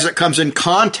heart as it comes in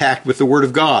contact with the Word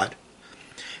of God.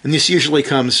 And this usually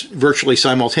comes virtually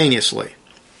simultaneously.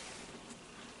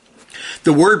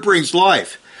 The Word brings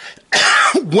life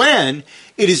when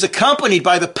it is accompanied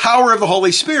by the power of the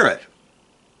Holy Spirit.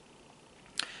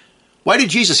 Why did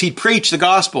Jesus, he'd preach the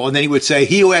gospel and then he would say,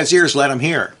 he who has ears, let him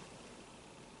hear.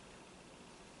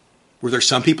 Were there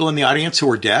some people in the audience who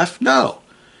were deaf? No.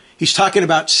 He's talking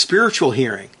about spiritual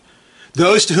hearing.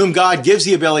 Those to whom God gives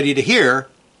the ability to hear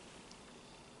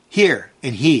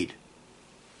and heed.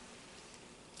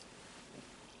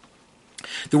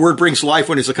 The Word brings life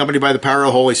when it's accompanied by the power of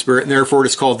the Holy Spirit, and therefore it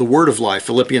is called the Word of life,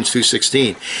 Philippians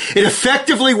 2:16. It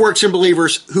effectively works in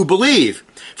believers who believe,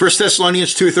 1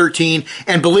 Thessalonians 2:13,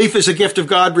 and belief is a gift of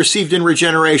God received in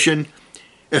regeneration,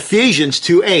 Ephesians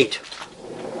 2:8.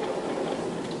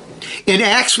 In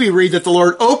Acts we read that the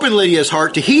Lord opened Lydia's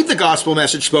heart to heed the gospel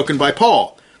message spoken by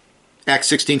Paul, Acts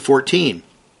 16:14.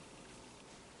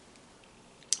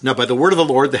 Now by the word of the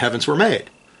Lord the heavens were made.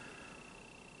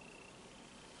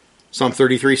 Psalm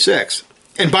 33:6.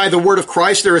 And by the word of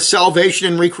Christ there is salvation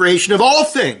and recreation of all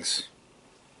things.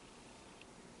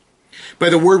 By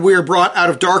the word we are brought out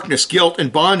of darkness, guilt,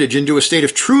 and bondage into a state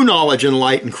of true knowledge and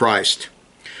light in Christ.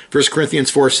 1 Corinthians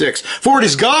 4:6. For it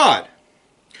is God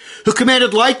who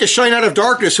commanded light to shine out of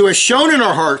darkness, who has shone in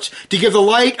our hearts to give the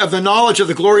light of the knowledge of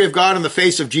the glory of God in the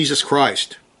face of Jesus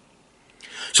Christ.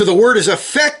 So the word is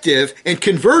effective in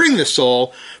converting the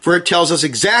soul, for it tells us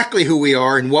exactly who we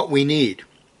are and what we need.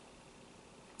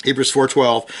 Hebrews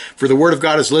 4:12. For the word of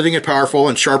God is living and powerful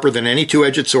and sharper than any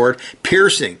two-edged sword,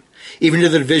 piercing even to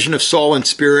the division of soul and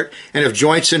spirit and of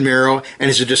joints and marrow, and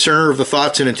is a discerner of the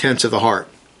thoughts and intents of the heart.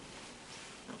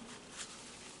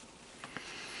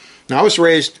 Now, I was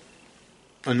raised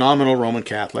a nominal Roman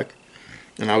Catholic,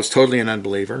 and I was totally an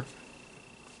unbeliever,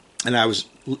 and I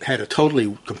had a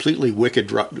completely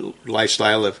wicked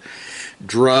lifestyle of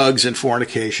drugs and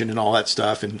fornication and all that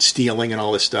stuff, and stealing and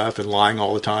all this stuff, and lying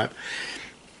all the time.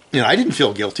 And I didn't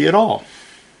feel guilty at all.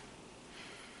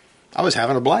 I was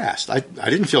having a blast. I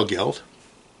didn't feel guilt.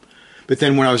 But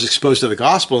then when I was exposed to the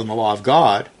gospel and the law of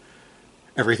God,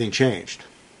 everything changed.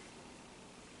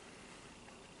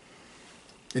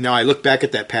 And now I look back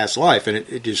at that past life, and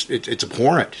it's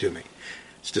abhorrent to me.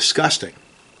 It's disgusting.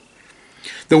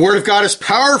 The Word of God is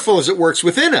powerful as it works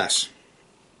within us.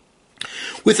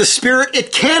 With the Spirit,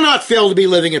 it cannot fail to be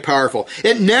living and powerful.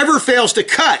 It never fails to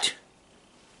cut,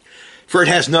 for it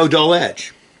has no dull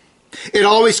edge. It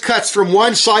always cuts from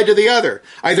one side to the other,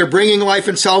 either bringing life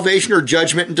and salvation or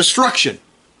judgment and destruction.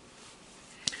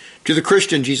 To the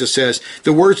Christian, Jesus says,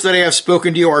 the words that I have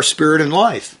spoken to you are spirit and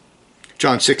life.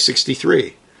 John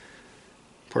 6:63,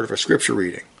 part of our scripture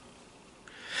reading.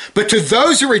 But to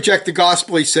those who reject the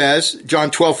gospel, he says,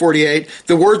 John 12:48,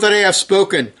 the word that I have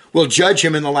spoken will judge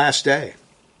him in the last day.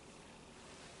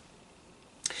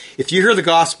 If you hear the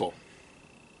gospel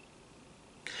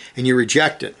and you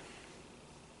reject it,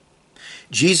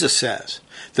 Jesus says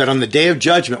that on the day of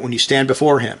judgment, when you stand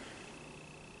before him,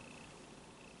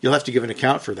 you'll have to give an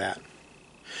account for that.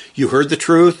 You heard the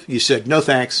truth. You said, no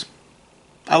thanks.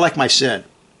 I like my sin.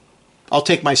 I'll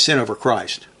take my sin over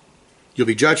Christ. You'll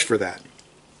be judged for that.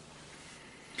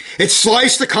 It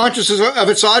sliced the consciences of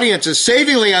its audiences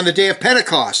savingly on the day of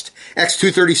Pentecost, Acts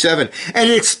 2:37, and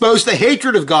it exposed the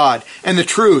hatred of God and the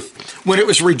truth when it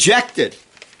was rejected,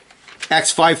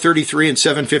 Acts 5:33 and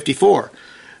 7:54.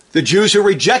 The Jews who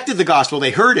rejected the gospel,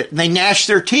 they heard it, and they gnashed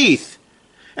their teeth,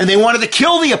 and they wanted to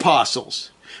kill the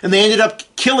apostles, and they ended up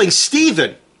killing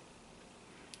Stephen,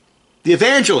 the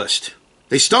evangelist.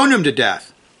 They stoned him to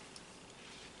death.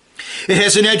 It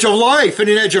has an edge of life and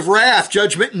an edge of wrath,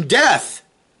 judgment, and death.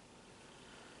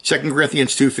 2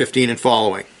 Corinthians 2:15 and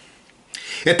following.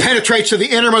 It penetrates to the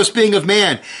innermost being of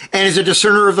man and is a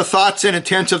discerner of the thoughts and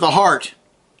intents of the heart.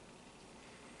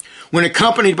 When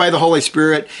accompanied by the Holy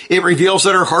Spirit, it reveals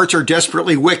that our hearts are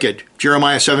desperately wicked,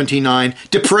 Jeremiah 17:9,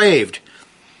 depraved,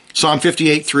 Psalm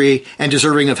 58:3, and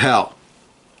deserving of hell.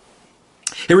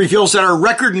 It reveals that our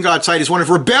record in God's sight is one of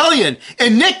rebellion,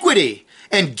 iniquity,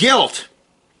 and guilt.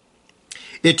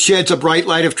 It sheds a bright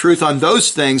light of truth on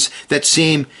those things that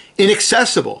seem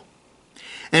inaccessible,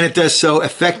 and it does so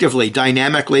effectively,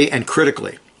 dynamically, and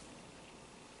critically.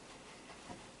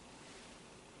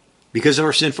 Because of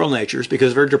our sinful natures,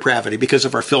 because of our depravity, because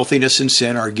of our filthiness and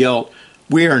sin, our guilt,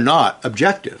 we are not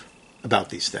objective about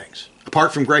these things.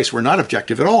 Apart from grace, we're not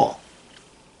objective at all.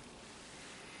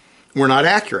 We're not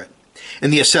accurate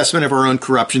in the assessment of our own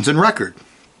corruptions and record.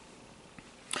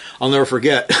 I'll never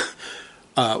forget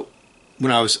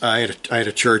when I had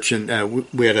a church, and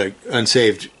we had an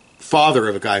unsaved father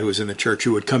of a guy who was in the church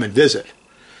who would come and visit,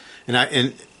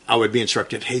 and I would be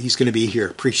instructed, hey, he's going to be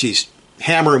here, preach these.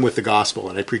 Hammer him with the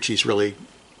gospel, and I preach these really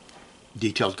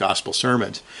detailed gospel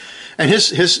sermons. And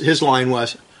his line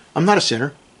was, I'm not a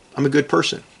sinner. I'm a good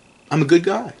person. I'm a good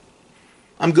guy.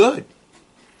 I'm good.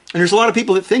 And there's a lot of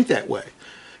people that think that way.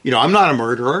 You know, I'm not a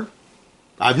murderer.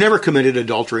 I've never committed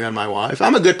adultery on my wife.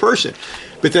 I'm a good person.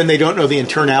 But then they don't know the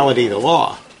internality of the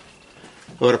law,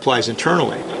 how it applies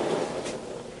internally.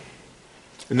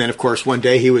 And then, of course, one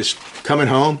day he was coming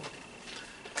home.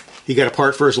 He got a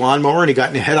part for his lawnmower, and he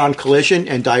got in a head-on collision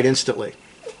and died instantly.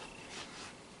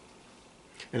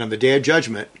 And on the day of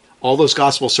judgment, all those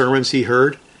gospel sermons he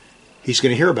heard, he's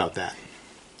going to hear about that.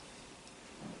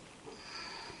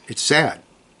 It's sad.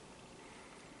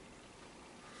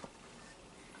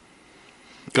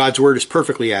 God's word is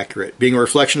perfectly accurate, being a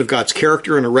reflection of God's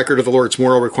character and a record of the Lord's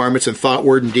moral requirements in thought,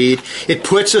 word, and deed. It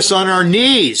puts us on our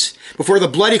knees before the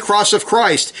bloody cross of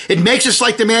Christ. It makes us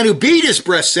like the man who beat his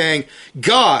breast, saying,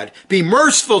 God, be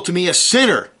merciful to me, a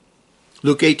sinner.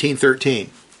 Luke 18:13.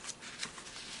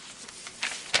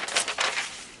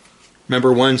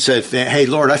 Remember, one said, hey,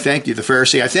 Lord, I thank you, the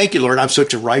Pharisee. I thank you, Lord, I'm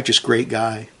such a righteous, great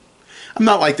guy. I'm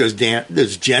not like those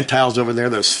Gentiles over there,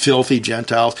 those filthy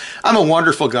Gentiles. I'm a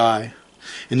wonderful guy.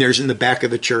 And there's in the back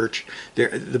of the church,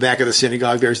 the back of the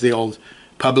synagogue, there's the old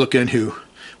publican who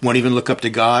won't even look up to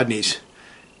God, and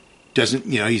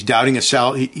he's doubting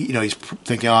himself. He's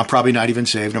thinking, I'm probably not even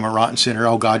saved. I'm a rotten sinner.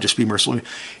 Oh, God, just be merciful to me.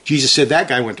 Jesus said that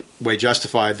guy went away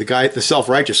justified. The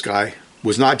self-righteous guy,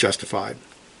 was not justified.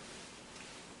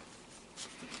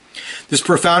 This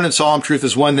profound and solemn truth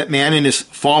is one that man in his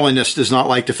fallenness does not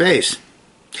like to face.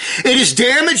 It is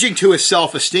damaging to his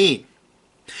self-esteem.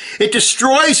 It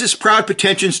destroys his proud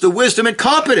pretensions to wisdom and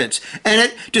competence, and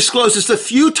it discloses the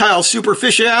futile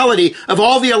superficiality of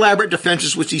all the elaborate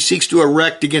defenses which he seeks to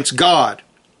erect against God.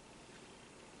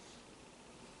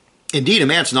 Indeed, a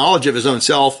man's knowledge of his own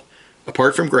self,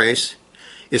 apart from grace,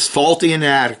 is faulty and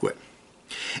inadequate.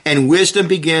 And wisdom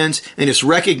begins in his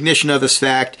recognition of this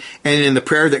fact and in the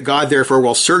prayer that God therefore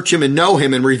will search him and know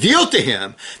him and reveal to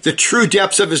him the true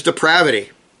depths of his depravity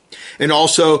and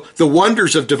also the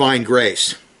wonders of divine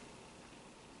grace.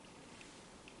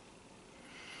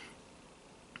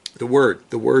 The word,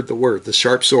 the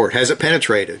sharp sword, has it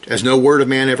penetrated, as no word of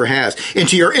man ever has,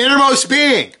 into your innermost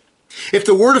being. If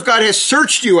the word of God has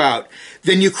searched you out,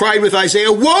 then you cried with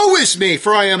Isaiah, woe is me,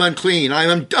 for I am unclean, I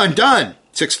am undone.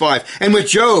 6:5. And with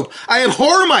Job, I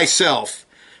abhor myself.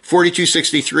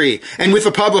 42:63. And with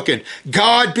the publican,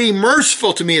 God be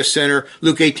merciful to me, a sinner.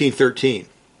 Luke 18:13.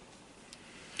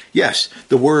 Yes,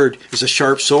 the word is a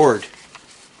sharp sword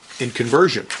in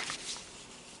conversion.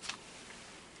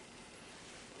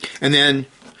 And then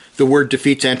the word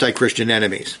defeats anti-Christian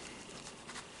enemies.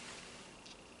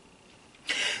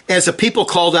 As a people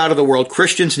called out of the world,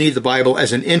 Christians need the Bible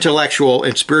as an intellectual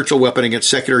and spiritual weapon against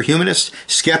secular humanists,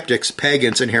 skeptics,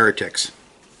 pagans, and heretics.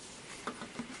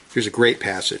 Here's a great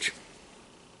passage.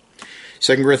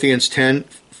 2 Corinthians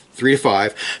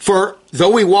 10:3-5. For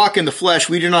though we walk in the flesh,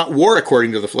 we do not war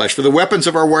according to the flesh. For the weapons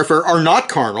of our warfare are not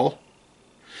carnal,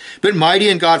 but mighty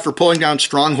in God for pulling down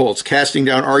strongholds, casting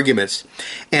down arguments,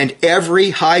 and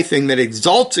every high thing that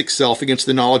exalts itself against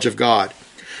the knowledge of God,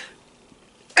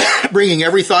 bringing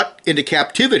every thought into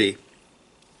captivity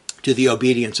to the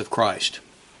obedience of Christ.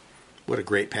 What a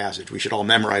great passage. We should all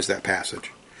memorize that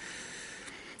passage.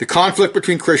 The conflict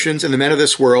between Christians and the men of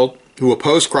this world who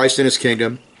oppose Christ and his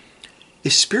kingdom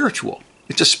is spiritual.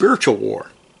 It's a spiritual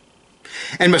war.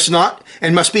 And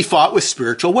must be fought with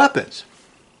spiritual weapons.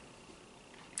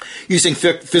 Using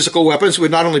physical weapons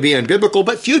would not only be unbiblical,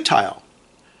 but futile.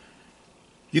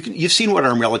 You've seen what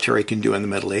our military can do in the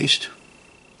Middle East.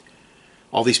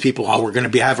 All these people, we're going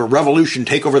to have a revolution,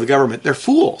 take over the government. They're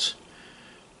fools.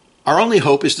 Our only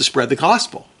hope is to spread the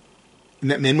gospel, and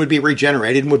that men would be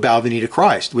regenerated and would bow the knee to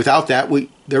Christ. Without that,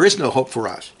 there is no hope for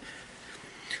us.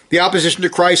 The opposition to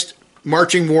Christ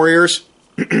marching warriors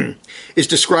is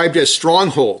described as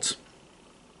strongholds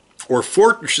or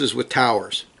fortresses with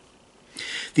towers.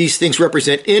 These things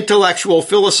represent intellectual,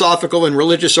 philosophical, and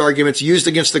religious arguments used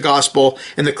against the gospel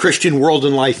and the Christian world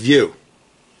and life view.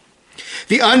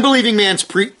 The unbelieving man's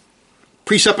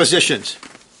presuppositions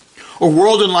or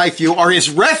world and life view are his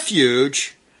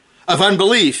refuge of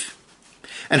unbelief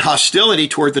and hostility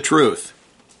toward the truth.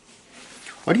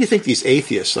 Why do you think these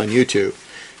atheists on YouTube,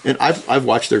 and I've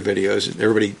watched their videos, and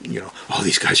everybody,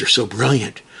 these guys are so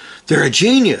brilliant. They're a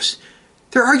genius.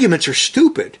 Their arguments are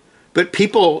stupid, but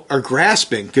people are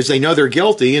grasping because they know they're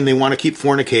guilty and they want to keep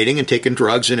fornicating and taking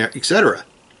drugs and etc.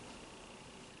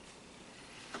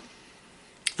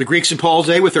 The Greeks in Paul's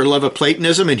day, with their love of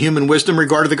Platonism and human wisdom,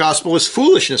 regarded the gospel as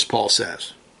foolishness, Paul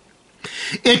says.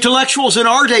 Intellectuals in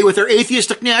our day, with their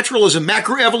atheistic naturalism,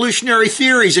 macroevolutionary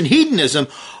theories, and hedonism,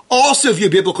 also view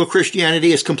biblical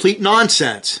Christianity as complete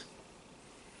nonsense.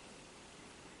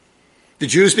 The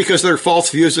Jews, because of their false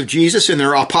views of Jesus and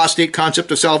their apostate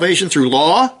concept of salvation through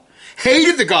law,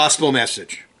 hated the gospel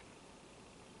message.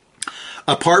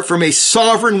 Apart from a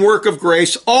sovereign work of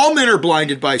grace, all men are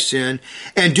blinded by sin,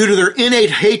 and due to their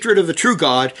innate hatred of the true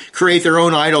God, create their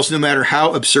own idols, no matter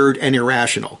how absurd and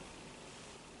irrational.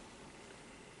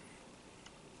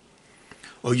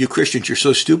 Oh, you Christians, you're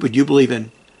so stupid. You believe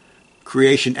in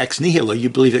creation ex nihilo. You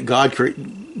believe that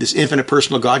this infinite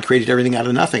personal God created everything out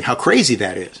of nothing. How crazy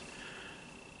that is.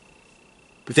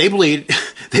 But they believed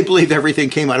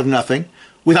everything came out of nothing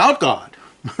without God.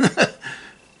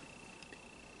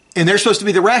 And they're supposed to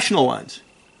be the rational ones.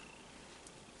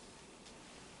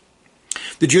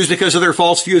 The Jews, because of their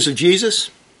false views of Jesus,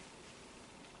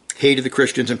 hated the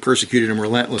Christians and persecuted them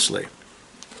relentlessly.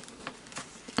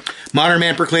 Modern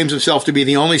man proclaims himself to be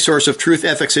the only source of truth,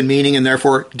 ethics, and meaning, and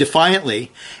therefore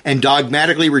defiantly and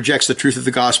dogmatically rejects the truth of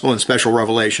the gospel and special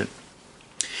revelation.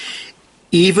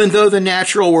 Even though the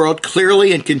natural world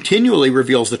clearly and continually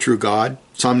reveals the true God,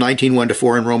 Psalm 19,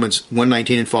 1-4 and Romans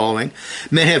 1:19 and following,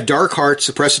 men have dark hearts,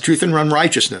 suppress the truth, and run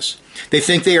righteousness. They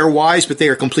think they are wise, but they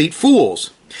are complete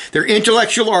fools. Their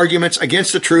intellectual arguments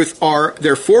against the truth are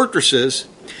their fortresses,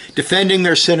 defending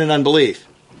their sin and unbelief.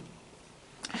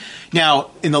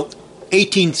 Now, in the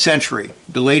 18th century,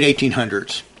 the late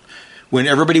 1800s, when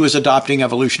everybody was adopting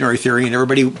evolutionary theory and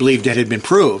everybody believed it had been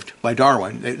proved by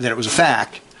Darwin, that it was a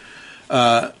fact,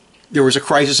 there was a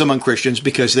crisis among Christians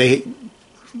because they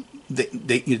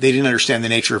didn't understand the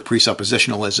nature of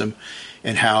presuppositionalism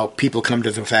and how people come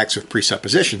to the facts of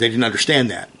presupposition. They didn't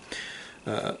understand that.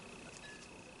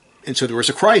 And so there was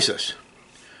a crisis.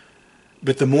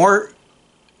 But the more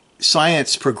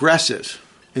science progresses,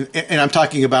 and I'm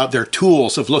talking about their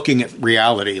tools of looking at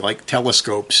reality, like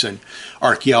telescopes and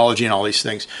archaeology and all these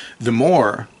things, the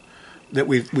more that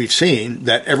we've seen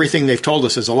that everything they've told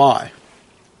us is a lie.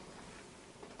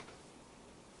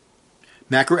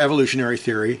 Macroevolutionary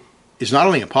theory is not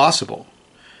only impossible,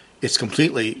 it's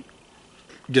completely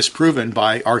disproven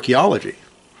by archaeology.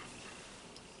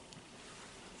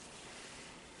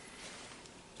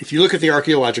 If you look at the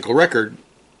archaeological record,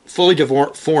 fully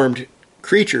formed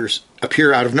creatures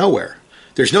appear out of nowhere.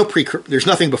 There's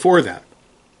nothing before them.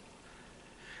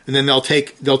 And then they'll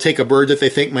take a bird that they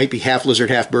think might be half lizard,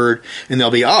 half bird, and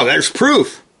they'll be, oh, there's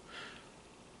proof.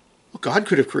 Well, God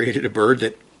could have created a bird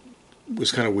that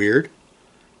was kind of weird.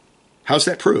 How's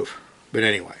that proof? But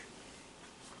anyway.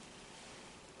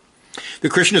 The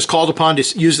Christian is called upon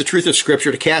to use the truth of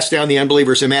Scripture to cast down the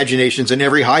unbeliever's imaginations and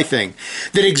every high thing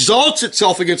that exalts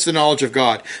itself against the knowledge of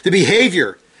God. The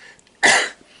behavior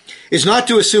is not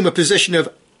to assume a position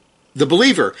of the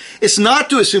believer. It's not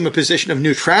to assume a position of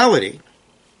neutrality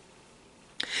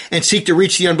and seek to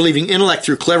reach the unbelieving intellect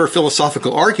through clever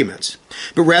philosophical arguments,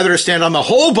 but rather to stand on the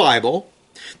whole Bible,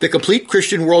 the complete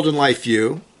Christian world and life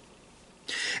view.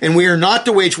 And we are not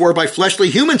to wage war by fleshly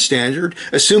human standard,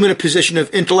 assuming a position of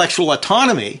intellectual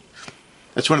autonomy.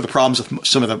 That's one of the problems of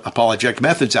some of the apologetic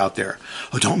methods out there.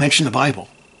 Oh, don't mention the Bible.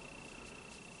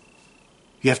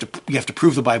 You have to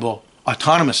prove the Bible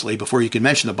autonomously before you can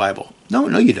mention the Bible. No,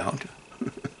 you don't.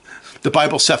 The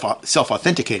Bible's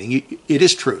self-authenticating. It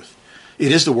is truth.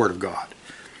 It is the Word of God.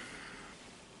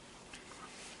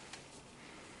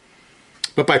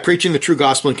 But by preaching the true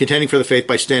gospel and contending for the faith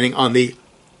by standing on the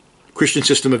Christian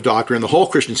system of doctrine, the whole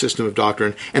Christian system of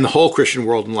doctrine, and the whole Christian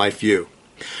world and life view.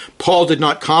 Paul did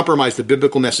not compromise the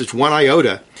biblical message one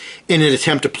iota in an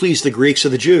attempt to please the Greeks or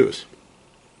the Jews.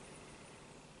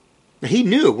 Now, he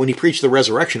knew when he preached the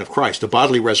resurrection of Christ, the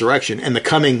bodily resurrection, and the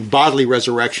coming bodily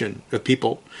resurrection of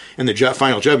people and the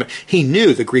final judgment, he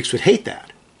knew the Greeks would hate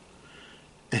that.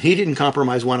 And he didn't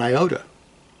compromise one iota.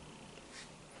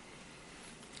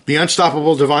 The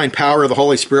unstoppable divine power of the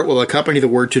Holy Spirit will accompany the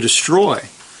word to destroy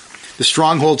the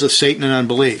strongholds of Satan and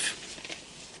unbelief.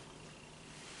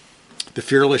 The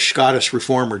fearless Scottish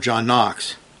reformer John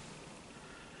Knox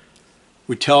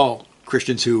would tell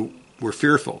Christians who were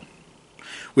fearful,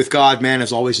 with God, man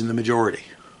is always in the majority.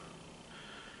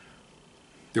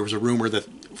 There was a rumor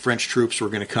that French troops were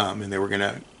going to come and they were going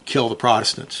to kill the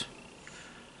Protestants.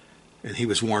 And he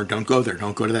was warned, don't go there,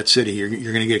 don't go to that city, you're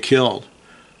going to get killed.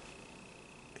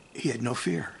 He had no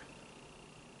fear.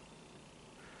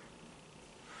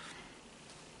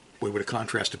 Boy, what a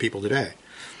contrast to people today.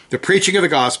 The preaching of the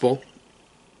gospel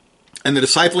and the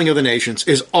discipling of the nations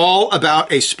is all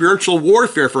about a spiritual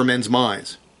warfare for men's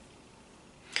minds.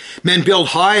 Men build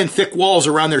high and thick walls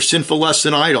around their sinful lusts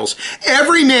and idols.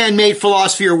 Every man-made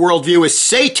philosophy or worldview is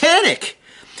satanic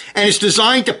and is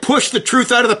designed to push the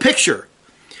truth out of the picture.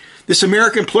 This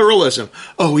American pluralism,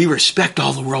 oh, we respect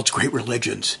all the world's great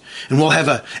religions, and we'll have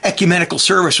an ecumenical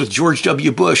service with George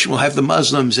W. Bush, and we'll have the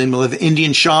Muslims, and we'll have the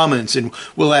Indian shamans, and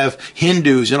we'll have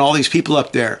Hindus and all these people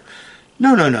up there.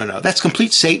 No. That's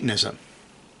complete Satanism.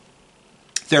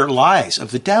 They're lies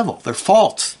of the devil. They're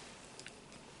false.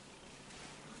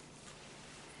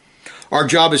 Our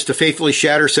job is to faithfully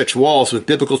shatter such walls with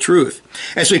biblical truth.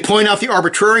 As we point out the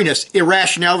arbitrariness,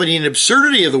 irrationality, and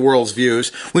absurdity of the world's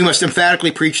views, we must emphatically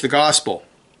preach the gospel.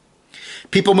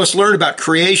 People must learn about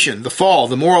creation, the fall,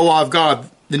 the moral law of God,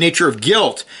 the nature of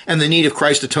guilt, and the need of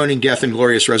Christ's atoning death and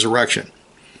glorious resurrection.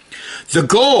 The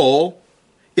goal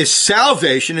is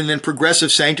salvation and then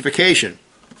progressive sanctification,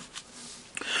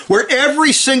 where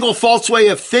every single false way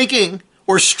of thinking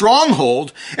or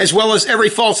stronghold, as well as every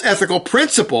false ethical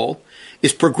principle,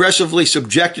 is progressively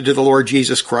subjected to the Lord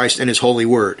Jesus Christ and His holy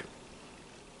word.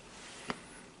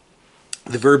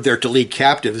 The verb there, to lead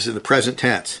captive, is in the present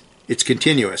tense. It's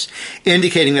continuous,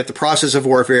 indicating that the process of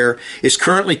warfare is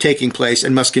currently taking place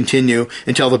and must continue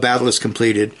until the battle is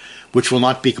completed, which will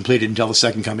not be completed until the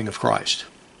second coming of Christ.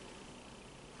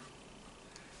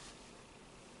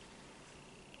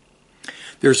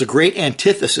 There's a great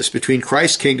antithesis between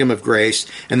Christ's kingdom of grace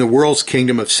and the world's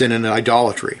kingdom of sin and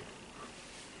idolatry.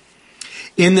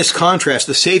 In this contrast,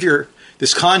 the Savior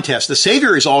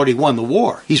has already won the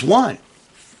war. He's won.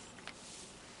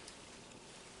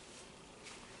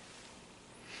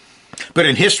 But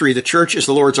in history, the church is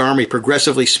the Lord's army,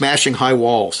 progressively smashing high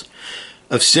walls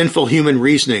of sinful human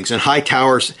reasonings and high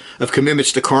towers of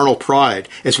commitments to carnal pride,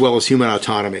 as well as human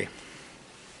autonomy.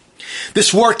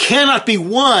 This war cannot be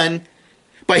won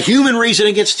by human reason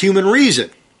against human reason,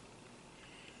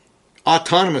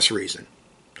 autonomous reason,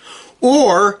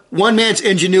 or one man's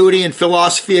ingenuity and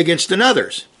philosophy against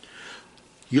another's.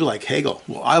 You like Hegel.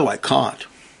 Well, I like Kant.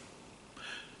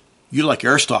 You like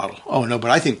Aristotle. Oh, no,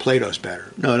 but I think Plato's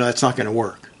better. No, that's not going to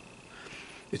work.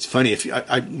 It's funny,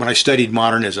 when I studied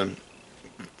modernism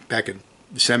back in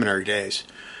the seminary days,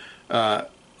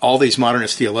 all these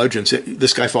modernist theologians,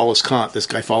 this guy follows Kant, this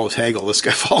guy follows Hegel, this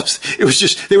guy follows... It was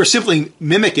just, they were simply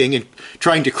mimicking and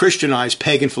trying to Christianize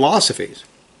pagan philosophies.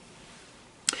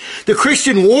 The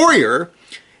Christian warrior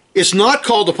is not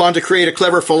called upon to create a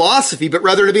clever philosophy, but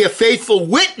rather to be a faithful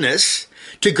witness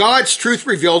to God's truth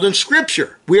revealed in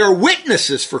Scripture. We are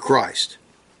witnesses for Christ.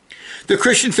 The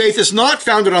Christian faith is not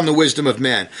founded on the wisdom of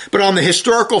men, but on the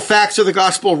historical facts of the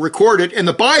gospel recorded in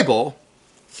the Bible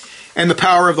and the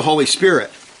power of the Holy Spirit.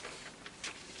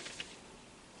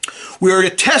 We are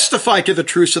to testify to the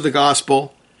truths of the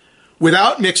gospel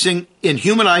without mixing in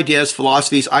human ideas,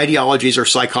 philosophies, ideologies, or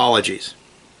psychologies.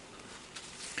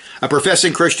 A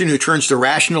professing Christian who turns to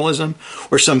rationalism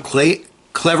or some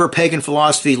clever pagan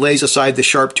philosophy lays aside the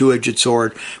sharp two-edged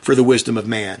sword for the wisdom of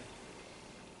man.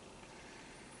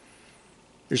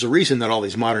 There's a reason that all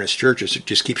these modernist churches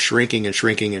just keep shrinking and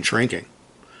shrinking and shrinking.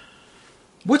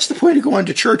 What's the point of going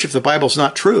to church if the Bible's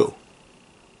not true?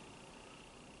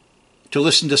 To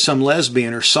listen to some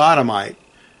lesbian or sodomite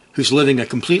who's living a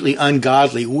completely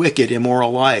ungodly, wicked,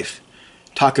 immoral life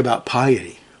talk about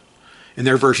piety. And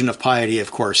their version of piety,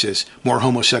 of course, is more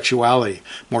homosexuality,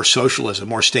 more socialism,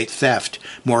 more state theft,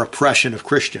 more oppression of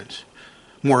Christians,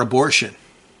 more abortion,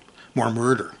 more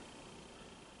murder.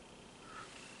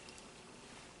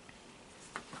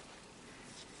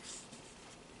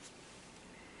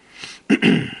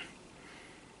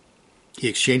 He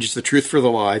exchanges the truth for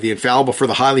the lie, the infallible for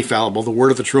the highly fallible, the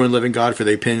word of the true and living God for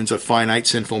the opinions of finite,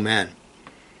 sinful men.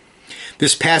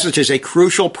 This passage is a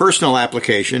crucial personal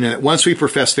application, and that once we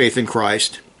profess faith in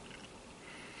Christ,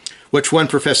 which one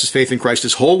professes faith in Christ,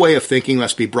 his whole way of thinking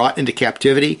must be brought into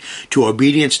captivity to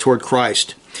obedience toward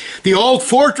Christ. The old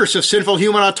fortress of sinful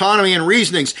human autonomy and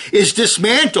reasonings is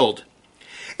dismantled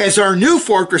as our new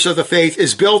fortress of the faith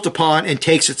is built upon and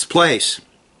takes its place.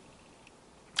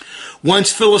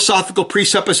 One's philosophical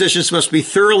presuppositions must be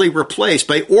thoroughly replaced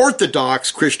by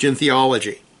orthodox Christian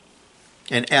theology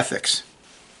and ethics.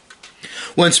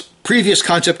 One's previous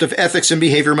concept of ethics and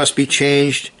behavior must be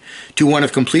changed to one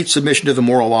of complete submission to the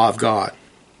moral law of God.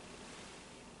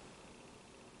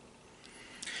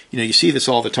 You see this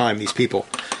all the time, these people.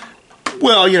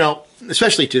 Well,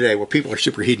 especially today where people are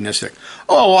super hedonistic.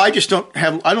 Oh, I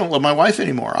don't love my wife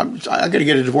anymore. I'm going to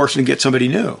get a divorce and get somebody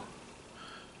new.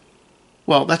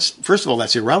 Well, first of all,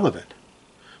 that's irrelevant.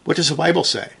 What does the Bible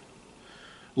say?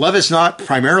 Love is not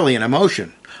primarily an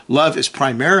emotion. Love is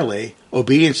primarily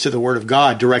obedience to the Word of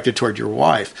God directed toward your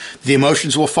wife. The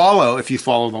emotions will follow if you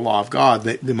follow the law of God.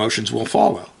 The emotions will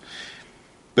follow.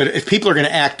 But if people are going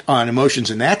to act on emotions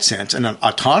in that sense, and on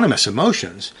autonomous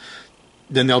emotions,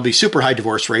 then there'll be super high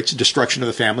divorce rates, destruction of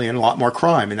the family, and a lot more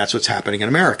crime. And that's what's happening in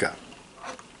America.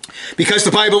 Because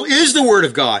the Bible is the Word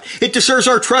of God. It deserves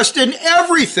our trust in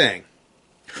everything.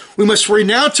 We must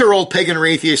renounce our old pagan or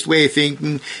atheist way of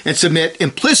thinking and submit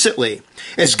implicitly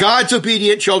as God's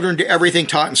obedient children to everything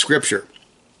taught in Scripture.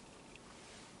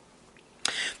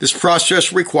 This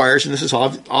process requires, and this is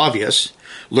obvious,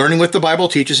 learning what the Bible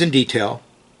teaches in detail.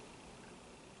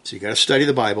 So you got to study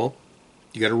the Bible,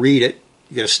 you got to read it,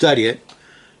 you got to study it,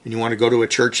 and you want to go to a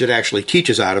church that actually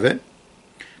teaches out of it.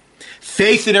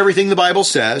 Faith in everything the Bible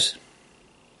says,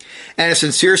 and a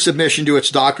sincere submission to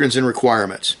its doctrines and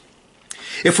requirements.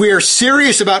 If we are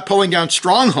serious about pulling down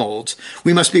strongholds,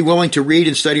 we must be willing to read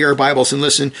and study our Bibles and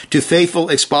listen to faithful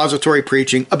expository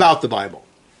preaching about the Bible.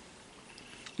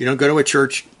 You don't go to a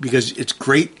church because it's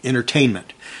great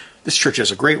entertainment. This church has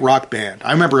a great rock band.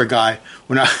 I remember a guy,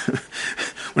 when I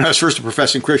was first a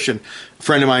professing Christian, a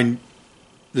friend of mine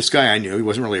this guy I knew, he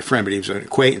wasn't really a friend, but he was an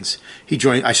acquaintance. He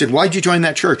joined. I said, "Why'd you join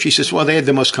that church?" He says, "Well, they had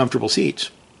the most comfortable seats."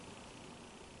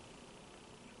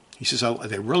 He says, "Oh,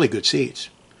 they're really good seats."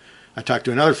 I talked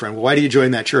to another friend. "Well, why do you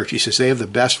join that church?" He says, "They have the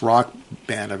best rock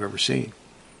band I've ever seen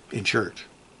in church.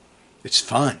 It's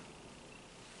fun."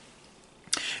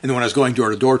 And then when I was going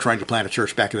door to door trying to plant a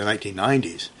church back in the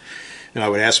 1990s, and I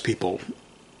would ask people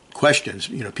questions,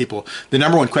 the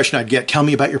number one question I'd get, "Tell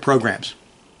me about your programs.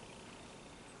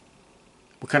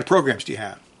 What kind of programs do you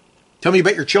have? Tell me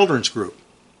about your children's group.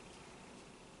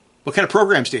 What kind of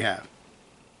programs do you have?"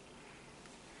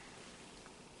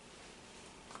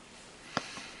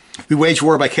 We wage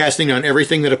war by casting down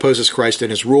everything that opposes Christ and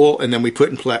his rule, and then we put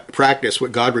in practice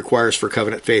what God requires for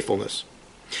covenant faithfulness.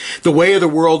 The way of the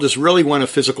world is really one of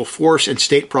physical force and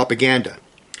state propaganda.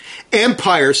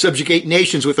 Empires subjugate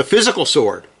nations with a physical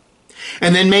sword,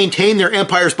 and then maintain their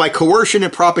empires by coercion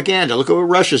and propaganda. Look at what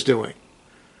Russia's doing.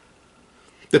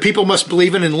 The people must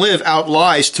believe in and live out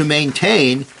lies to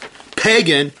maintain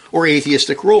pagan or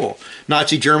atheistic rule.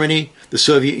 Nazi Germany, the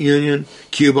Soviet Union,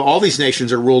 Cuba, all these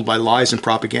nations are ruled by lies and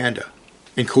propaganda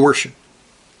and coercion.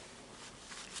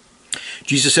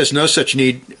 Jesus has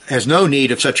no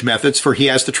need of such methods, for he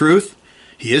has the truth.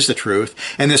 He is the truth.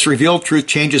 And this revealed truth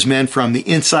changes men from the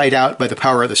inside out by the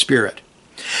power of the Spirit.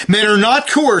 Men are not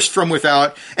coerced from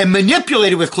without and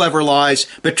manipulated with clever lies,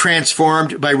 but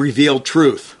transformed by revealed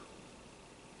truth.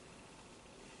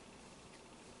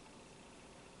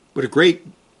 What a great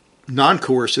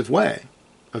non-coercive way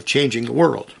of changing the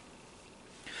world.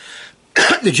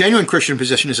 The genuine Christian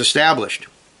position is established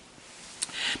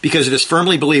because it is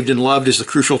firmly believed and loved as the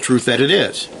crucial truth that it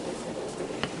is.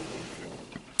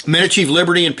 Men achieve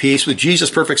liberty and peace with Jesus'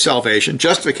 perfect salvation,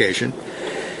 justification,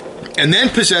 and then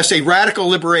possess a radical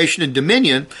liberation and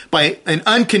dominion by an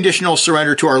unconditional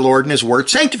surrender to our Lord and his word,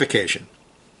 sanctification.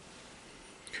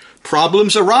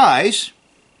 Problems arise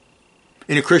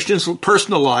in a Christian's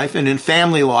personal life and in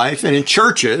family life and in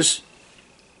churches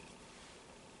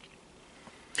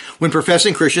when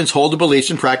professing Christians hold to beliefs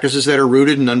and practices that are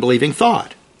rooted in unbelieving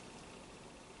thought.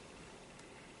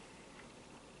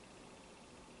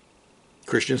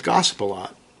 Christians gossip a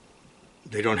lot.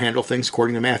 They don't handle things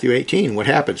according to Matthew 18. What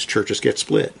happens? Churches get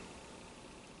split.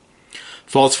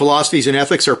 False philosophies and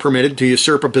ethics are permitted to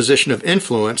usurp a position of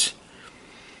influence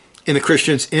in the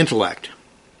Christian's intellect.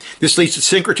 This leads to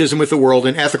syncretism with the world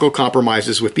and ethical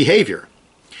compromises with behavior.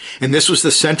 And this was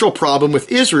the central problem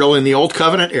with Israel in the Old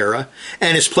Covenant era,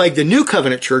 and has plagued the New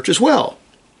Covenant church as well.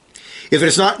 If it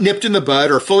is not nipped in the bud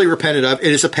or fully repented of,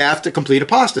 it is a path to complete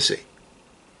apostasy.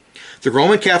 The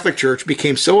Roman Catholic Church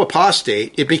became so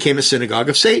apostate, it became a synagogue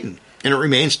of Satan, and it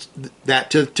remains that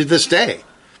to this day.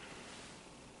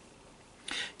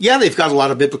 Yeah, they've got a lot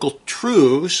of biblical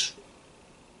truths.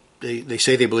 They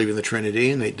say they believe in the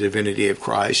Trinity and the divinity of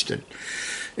Christ.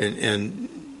 And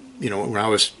when I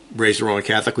was raised a Roman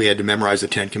Catholic, we had to memorize the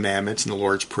Ten Commandments and the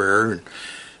Lord's Prayer. And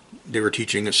they were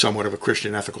teaching somewhat of a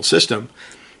Christian ethical system.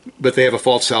 But they have a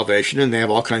false salvation and they have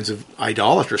all kinds of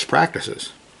idolatrous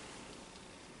practices.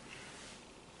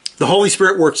 The Holy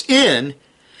Spirit works in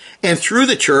and through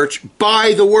the church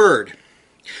by the Word.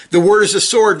 The Word is the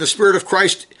sword, and the Spirit of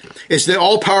Christ is the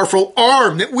all-powerful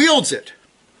arm that wields it.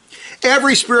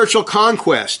 Every spiritual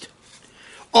conquest,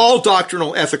 all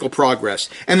doctrinal ethical progress,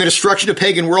 and the destruction of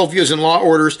pagan worldviews and law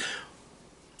orders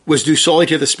was due solely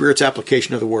to the Spirit's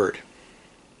application of the Word.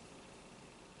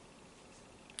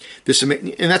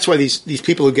 And that's why these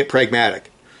people who get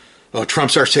pragmatic, oh,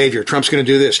 Trump's our savior, Trump's going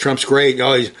to do this, Trump's great,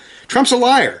 Trump's a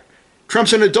liar,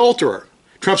 Trump's an adulterer,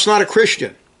 Trump's not a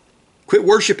Christian, quit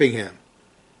worshiping him.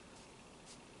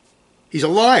 He's a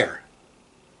liar.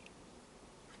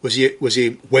 Was he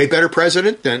a way better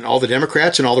president than all the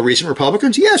Democrats and all the recent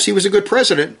Republicans? Yes, he was a good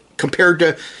president compared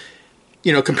to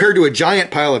a giant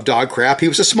pile of dog crap. He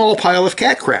was a small pile of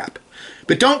cat crap.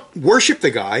 But don't worship the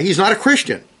guy. He's not a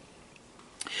Christian.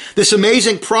 This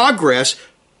amazing progress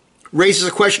raises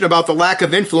a question about the lack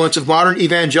of influence of modern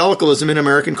evangelicalism in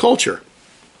American culture.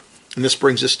 And this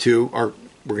brings us to we're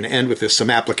going to end with this, some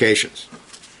applications.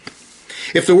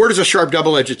 If the word is a sharp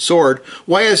double-edged sword,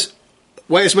 why has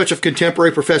much of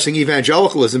contemporary professing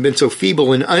evangelicalism been so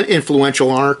feeble and uninfluential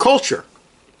on our culture?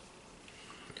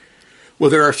 Well,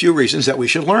 there are a few reasons that we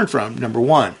should learn from. Number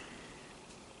one,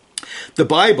 the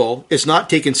Bible is not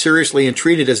taken seriously and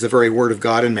treated as the very Word of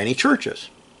God in many churches.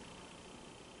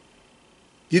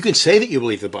 You can say that you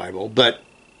believe the Bible, but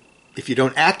if you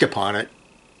don't act upon it,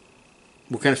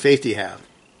 what kind of faith do you have?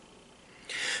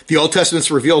 The Old Testament's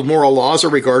revealed moral laws are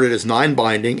regarded as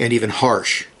non-binding and even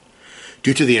harsh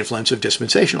due to the influence of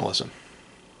dispensationalism.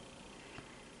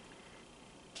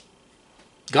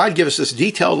 God gave us this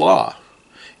detailed law,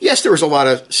 Yes, there was a lot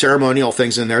of ceremonial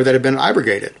things in there that have been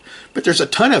abrogated, but there's a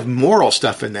ton of moral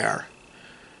stuff in there.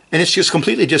 And it's just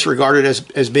completely disregarded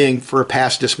as being for a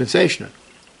past dispensation.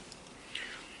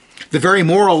 The very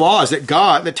moral laws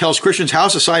that tells Christians how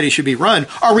society should be run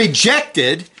are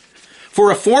rejected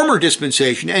for a former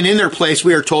dispensation, and in their place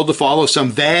we are told to follow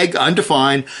some vague,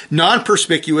 undefined,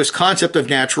 non-perspicuous concept of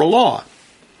natural law.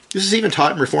 This is even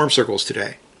taught in reform circles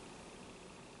today.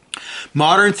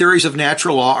 Modern theories of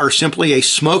natural law are simply a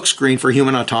smokescreen for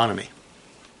human autonomy.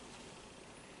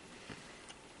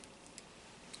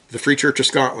 The Free Church of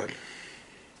Scotland,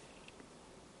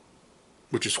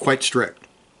 which is quite strict.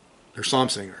 They're psalm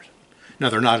singers. No,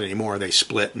 they're not anymore. They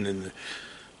split, and then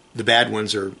the bad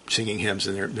ones are singing hymns,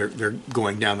 and they're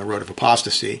going down the road of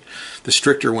apostasy. The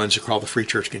stricter ones are called the Free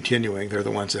Church Continuing. They're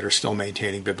the ones that are still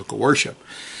maintaining biblical worship.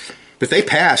 But they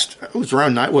passed, it was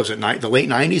around, the late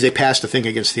 90s, they passed a thing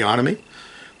against theonomy.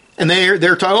 And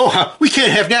they're talking, we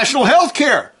can't have national health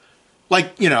care.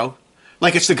 Like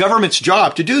it's the government's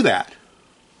job to do that.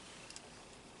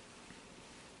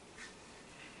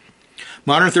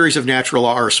 Modern theories of natural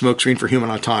law are a smokescreen for human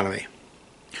autonomy.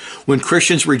 When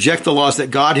Christians reject the laws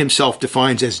that God himself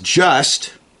defines as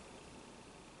just,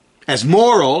 as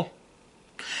moral,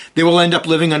 they will end up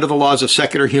living under the laws of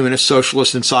secular humanists,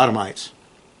 socialists, and sodomites.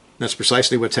 That's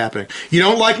precisely what's happening. You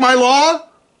don't like my law?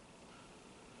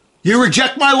 You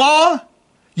reject my law?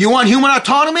 You want human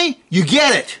autonomy? You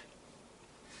get it.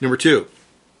 Number 2.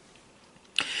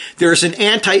 There is an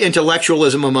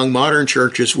anti-intellectualism among modern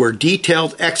churches where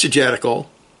detailed exegetical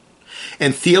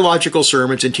and theological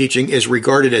sermons and teaching is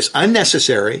regarded as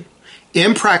unnecessary,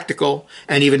 impractical,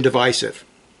 and even divisive.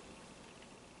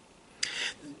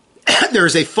 There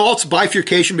is a false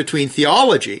bifurcation between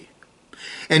theology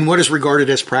and what is regarded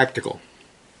as practical.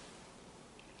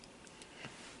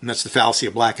 And that's the fallacy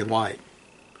of black and white.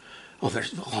 Oh,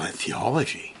 there's a lot of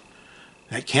theology.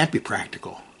 That can't be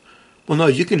practical. Well, no,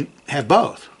 you can have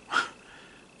both.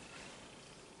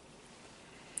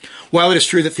 While it is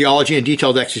true that theology and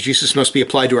detailed exegesis must be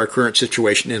applied to our current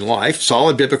situation in life,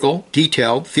 solid biblical,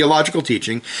 detailed, theological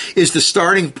teaching is the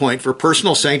starting point for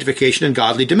personal sanctification and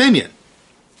godly dominion.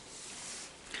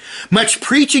 Much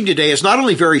preaching today is not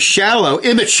only very shallow,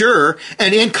 immature,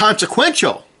 and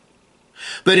inconsequential,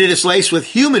 but it is laced with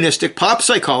humanistic pop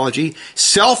psychology,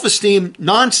 self-esteem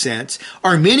nonsense,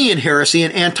 Arminian heresy,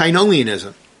 and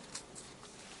antinomianism.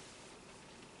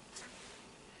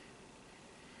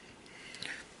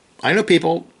 I know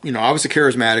people, I was a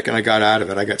charismatic and I got out of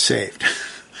it. I got saved.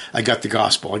 I got the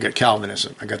gospel. I got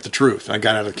Calvinism. I got the truth. I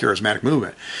got out of the charismatic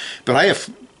movement. But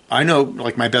I know,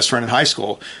 like my best friend in high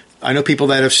school, I know people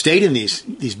that have stayed in these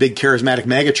big charismatic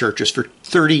mega churches for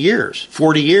 30 years,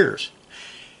 40 years.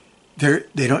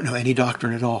 They don't know any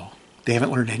doctrine at all. They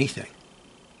haven't learned anything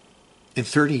in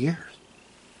 30 years.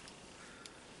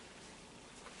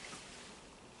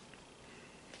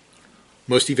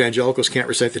 Most evangelicals can't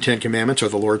recite the Ten Commandments or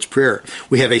the Lord's Prayer.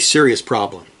 We have a serious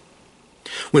problem.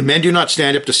 When men do not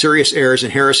stand up to serious errors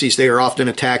and heresies, they are often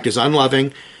attacked as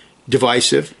unloving,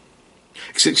 divisive.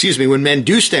 When men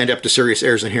do stand up to serious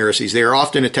errors and heresies, they are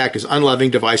often attacked as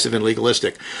unloving, divisive, and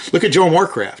legalistic. Look at Joe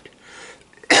Morecraft.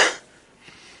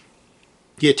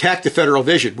 He attacked the federal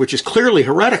vision, which is clearly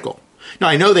heretical. Now,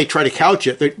 I know they try to couch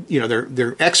it.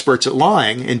 They're experts at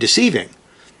lying and deceiving.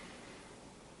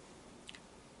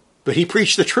 But he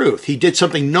preached the truth. He did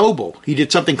something noble. He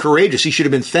did something courageous. He should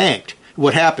have been thanked.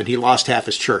 What happened? He lost half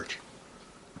his church.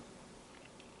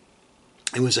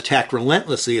 He was attacked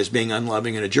relentlessly as being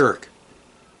unloving and a jerk,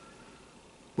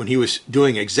 when he was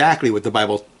doing exactly what the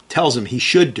Bible tells him he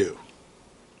should do.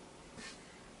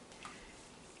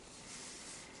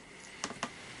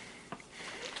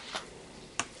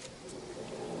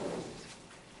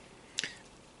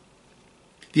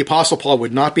 The Apostle Paul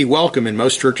would not be welcome in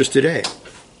most churches today,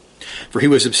 for he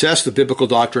was obsessed with biblical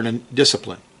doctrine and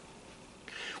discipline.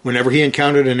 Whenever he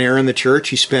encountered an error in the church,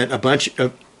 he spent a bunch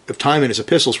of time in his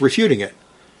epistles refuting it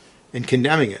and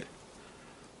condemning it.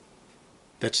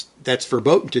 That's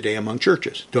verboten today among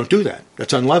churches. Don't do that.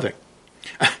 That's unloving.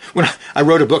 When I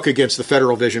wrote a book against the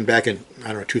federal vision back in,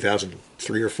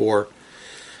 2003 or 4,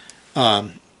 I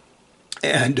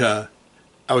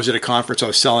was at a conference. I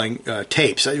was selling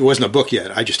tapes. It wasn't a book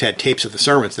yet. I just had tapes of the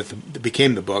sermons that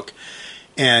became the book.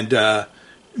 And a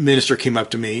minister came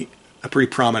up to me, a pretty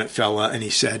prominent fella, and he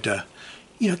said,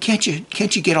 can't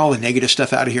you get all the negative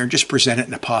stuff out of here and just present it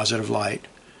in a positive light?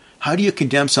 How do you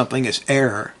condemn something as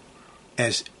error,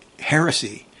 as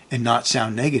heresy, and not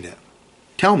sound negative?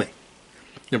 Tell me.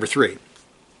 Number 3.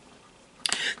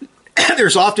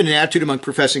 There's often an attitude among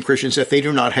professing Christians that they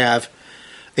do not have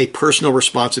a personal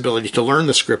responsibility to learn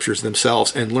the scriptures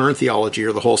themselves and learn theology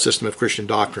or the whole system of Christian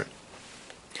doctrine.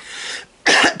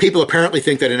 People apparently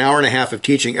think that an hour and a half of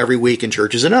teaching every week in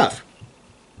church is enough.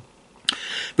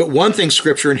 But one thing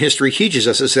Scripture and history teaches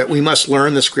us is that we must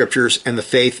learn the Scriptures and the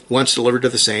faith once delivered to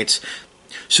the saints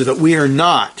so that we are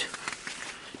not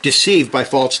deceived by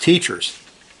false teachers.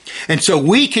 And so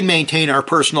we can maintain our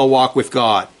personal walk with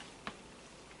God.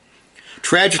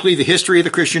 Tragically, the history of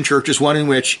the Christian church is one in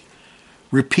which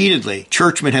repeatedly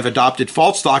churchmen have adopted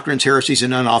false doctrines, heresies,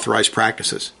 and unauthorized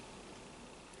practices.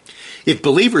 If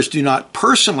believers do not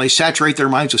personally saturate their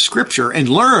minds with Scripture and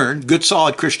learn good,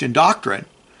 solid Christian doctrine,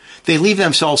 they leave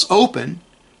themselves open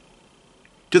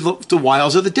to the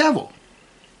wiles of the devil.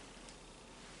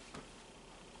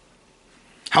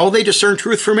 How will they discern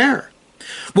truth from error?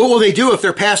 What will they do if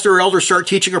their pastor or elders start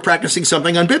teaching or practicing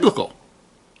something unbiblical?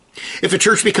 If a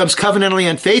church becomes covenantally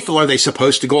unfaithful, are they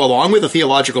supposed to go along with the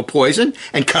theological poison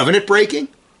and covenant breaking?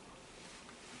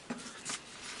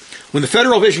 When the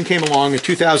Federal Vision came along in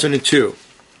 2002,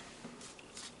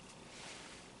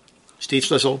 Steve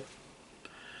Schlissel,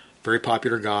 very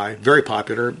popular guy, very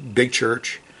popular, big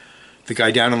church. The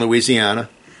guy down in Louisiana,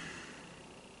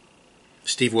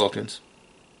 Steve Wilkins,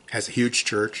 has a huge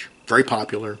church, very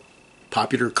popular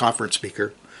conference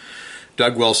speaker.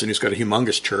 Doug Wilson, who's got a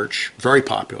humongous church, very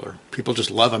popular. People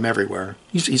just love him everywhere.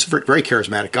 He's a very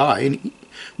charismatic guy, and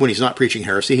when he's not preaching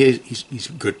heresy, he's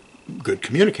a good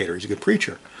communicator. He's a good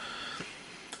preacher.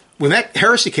 When that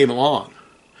heresy came along,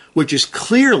 which is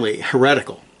clearly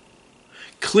heretical,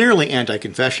 clearly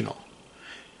anti-confessional,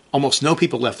 almost no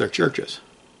people left their churches.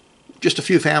 Just a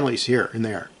few families here and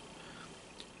there.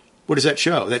 What does that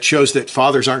show? That shows that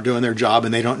fathers aren't doing their job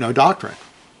and they don't know doctrine.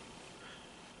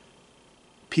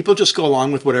 People just go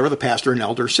along with whatever the pastor and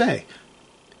elders say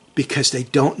because they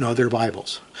don't know their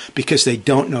Bibles, because they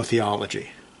don't know theology.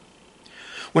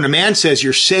 When a man says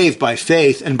you're saved by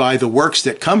faith and by the works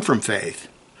that come from faith,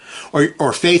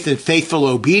 or faith and faithful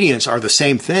obedience are the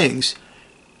same things,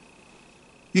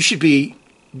 you should be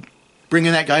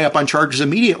bringing that guy up on charges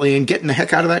immediately and getting the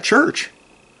heck out of that church.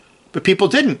 But people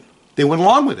didn't. They went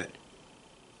along with it.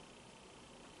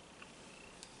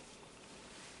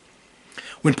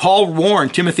 When Paul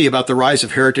warned Timothy about the rise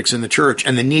of heretics in the church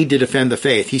and the need to defend the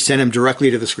faith, he sent him directly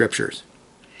to the Scriptures.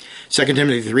 2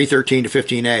 Timothy 3:13 to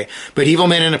 15a. But evil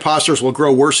men and impostors will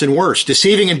grow worse and worse,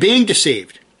 deceiving and being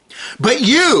deceived. But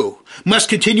you must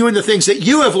continue in the things that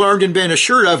you have learned and been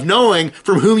assured of, knowing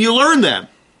from whom you learned them.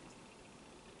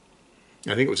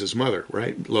 I think it was his mother,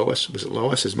 right? Lois. Was it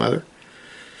Lois, his mother?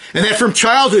 And that from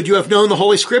childhood you have known the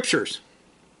Holy Scriptures.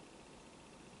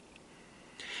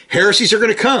 Heresies are going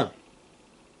to come.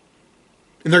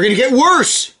 And they're going to get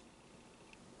worse.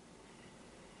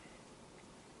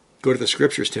 Go to the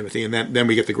Scriptures, Timothy, and then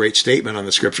we get the great statement on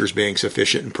the Scriptures being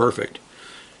sufficient and perfect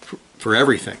for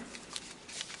everything.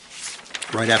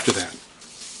 Right after that.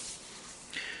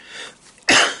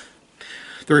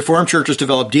 The Reformed churches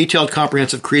developed detailed,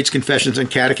 comprehensive creeds, confessions, and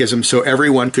catechisms so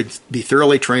everyone could be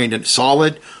thoroughly trained in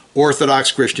solid,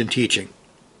 orthodox Christian teaching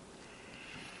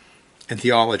and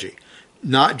theology,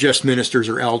 not just ministers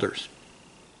or elders.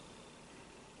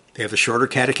 They have the shorter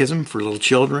catechism for little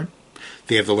children.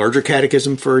 They have the larger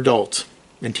catechism for adults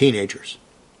and teenagers.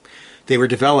 They were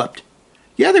developed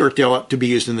to be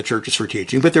used in the churches for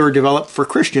teaching, but they were developed for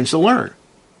Christians to learn.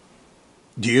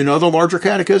 Do you know the larger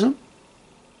catechism?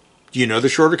 Do you know the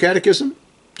shorter catechism?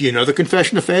 Do you know the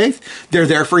confession of faith? They're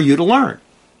there for you to learn.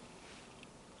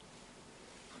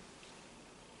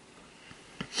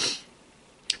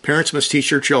 Parents must teach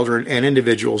their children, and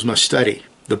individuals must study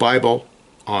the Bible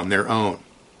on their own.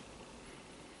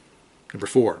 Number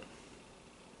 4.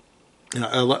 And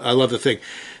I love the thing.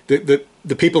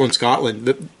 The people in Scotland,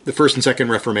 the first and second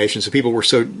Reformations, the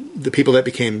people that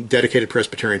became dedicated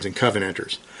Presbyterians and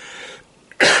Covenanters.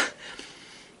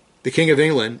 The King of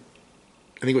England,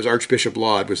 I think it was Archbishop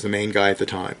Laud, was the main guy at the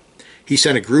time. He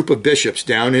sent a group of bishops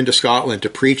down into Scotland to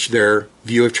preach their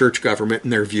view of church government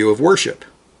and their view of worship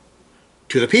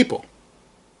to the people.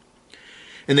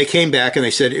 And they came back and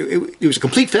they said it was a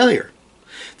complete failure.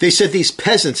 They said these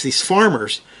peasants, these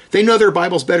farmers, they know their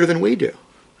Bibles better than we do.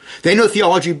 They know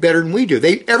theology better than we do.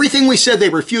 Everything we said they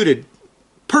refuted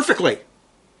perfectly.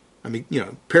 I mean,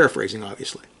 paraphrasing,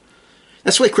 obviously.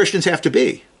 That's the way Christians have to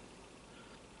be.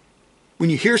 When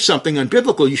you hear something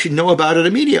unbiblical, you should know about it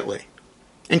immediately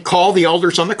and call the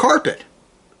elders on the carpet.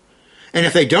 And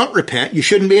if they don't repent, you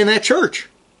shouldn't be in that church.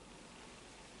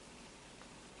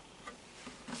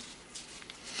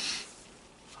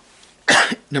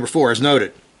 Number 4, as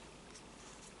noted,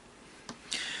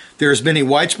 there has been a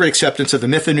widespread acceptance of the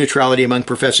myth of neutrality among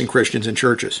professing Christians and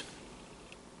churches.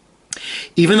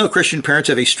 Even though Christian parents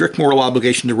have a strict moral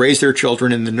obligation to raise their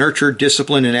children in the nurture,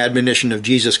 discipline, and admonition of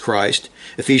Jesus Christ,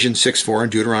 Ephesians 6:4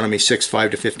 and Deuteronomy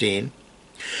 6:5-15,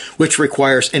 which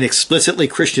requires an explicitly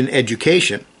Christian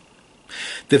education,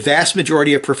 the vast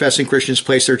majority of professing Christians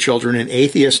place their children in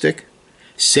atheistic,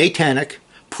 satanic,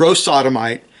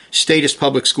 pro-sodomite, statist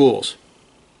public schools.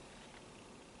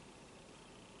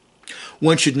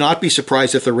 One should not be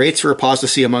surprised if the rates for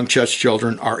apostasy among such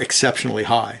children are exceptionally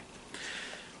high.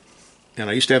 And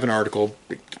I used to have an article,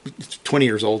 it's 20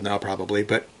 years old now probably,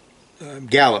 but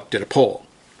Gallup did a poll.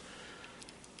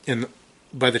 And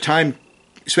by the time,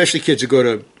 especially kids who go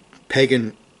to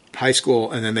pagan high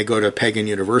school and then they go to pagan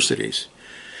universities,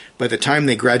 by the time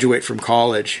they graduate from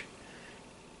college,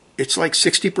 it's like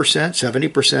 60%,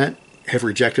 70% have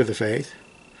rejected the faith.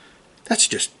 That's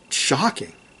just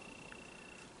shocking.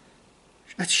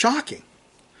 That's shocking.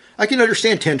 I can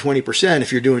understand 10, 20%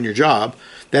 if you're doing your job.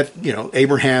 That,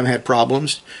 Abraham had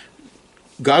problems.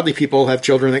 Godly people have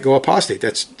children that go apostate.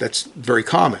 That's very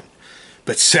common.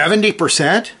 But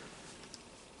 70%?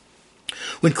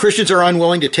 When Christians are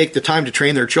unwilling to take the time to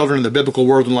train their children in the biblical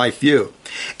world and life view,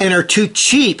 and are too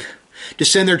cheap to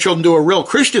send their children to a real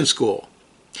Christian school,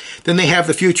 then they have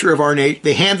the future of our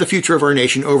they hand the future of our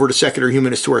nation over to secular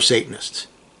humanists who are Satanists.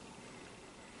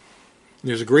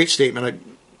 There's a great statement.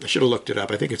 I should have looked it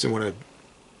up. I think it's in one of.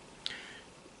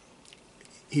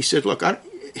 He said, "Look,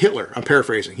 Hitler. I'm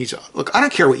paraphrasing. He said, look, I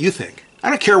don't care what you think. I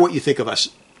don't care what you think of us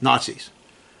Nazis,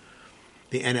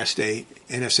 the NSA,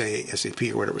 SAP,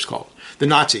 or whatever it was called, the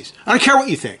Nazis. I don't care what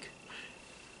you think.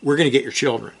 We're going to get your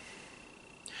children.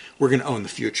 We're going to own the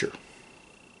future."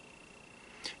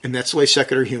 And that's the way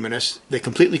secular humanists, they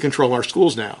completely control our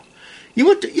schools now. You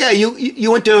went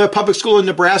to a public school in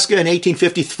Nebraska in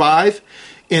 1855,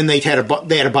 and they had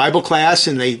a Bible class,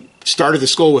 and they started the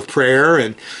school with prayer,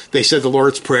 and they said the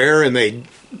Lord's Prayer, and they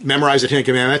memorized the Ten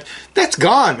Commandments. That's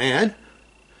gone, man.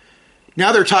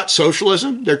 Now they're taught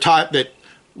socialism. They're taught that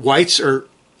whites are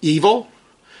evil.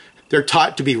 They're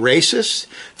taught to be racist.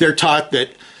 They're taught that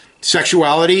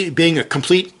sexuality, being a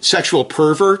complete sexual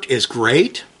pervert, is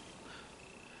great.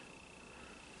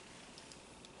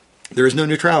 There is no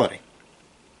neutrality.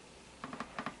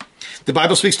 The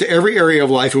Bible speaks to every area of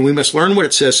life, and we must learn what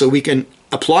it says so we can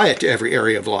apply it to every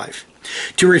area of life.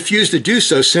 To refuse to do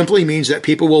so simply means that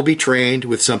people will be trained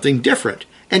with something different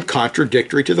and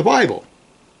contradictory to the Bible.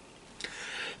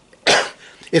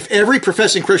 If every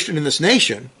professing Christian in this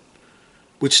nation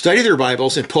would study their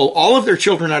Bibles and pull all of their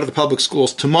children out of the public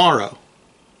schools tomorrow,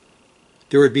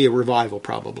 there would be a revival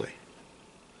probably.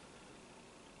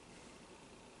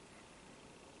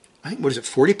 I think,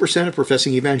 40% of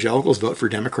professing evangelicals vote for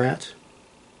Democrats?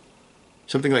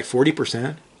 Something like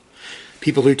 40%.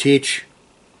 People who teach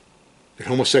that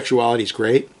homosexuality is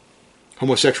great,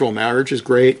 homosexual marriage is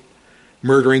great,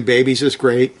 murdering babies is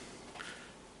great,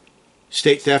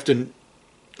 state theft and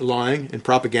lying and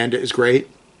propaganda is great,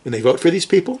 and they vote for these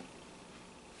people?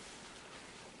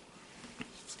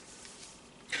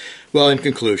 Well, in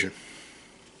conclusion,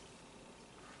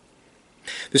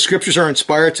 the Scriptures are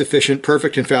inspired, sufficient,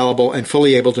 perfect, infallible, and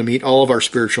fully able to meet all of our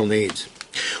spiritual needs.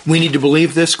 We need to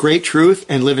believe this great truth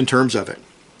and live in terms of it.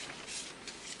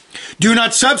 Do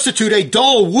not substitute a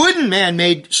dull wooden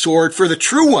man-made sword for the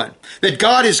true one that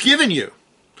God has given you.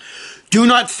 Do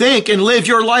not think and live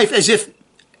your life as if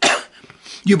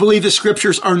you believe the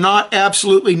Scriptures are not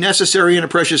absolutely necessary and a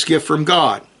precious gift from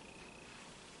God.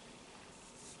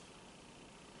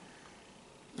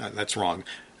 That's wrong.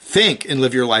 Think and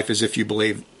live your life as if you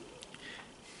believe.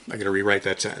 I got to rewrite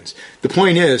that sentence. The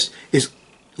point is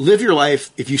live your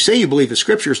life, if you say you believe the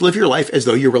Scriptures, live your life as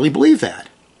though you really believe that.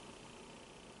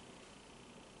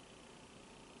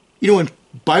 When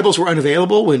Bibles were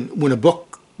unavailable, when a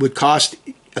book would cost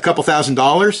a couple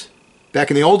 $1,000s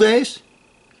back in the old days,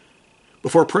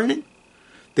 before printing,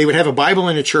 they would have a Bible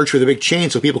in a church with a big chain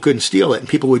so people couldn't steal it. And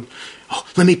people would,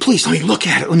 let me look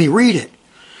at it. Let me read it.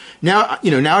 Now,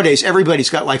 nowadays,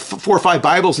 everybody's got like 4 or 5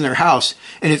 Bibles in their house,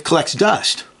 and it collects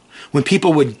dust, when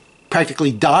people would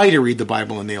practically die to read the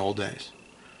Bible in the old days.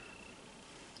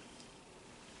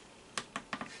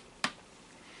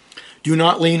 Do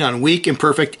not lean on weak,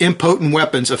 imperfect, impotent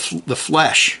weapons of the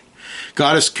flesh.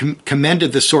 God has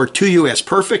commended the sword to you as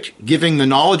perfect, giving the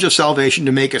knowledge of salvation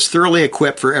to make us thoroughly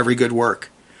equipped for every good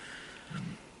work.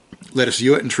 Let us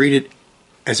view it and treat it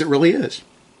as it really is.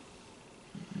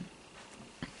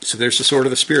 So there's the sword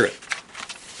of the Spirit.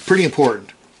 Pretty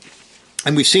important.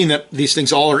 And we've seen that these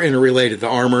things all are interrelated. The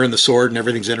armor and the sword and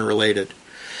everything's interrelated.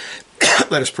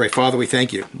 Let us pray. Father, we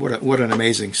thank you. What an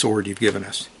amazing sword you've given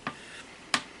us.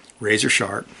 Razor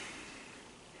sharp.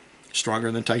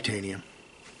 Stronger than titanium.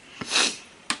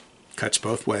 Cuts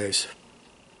both ways.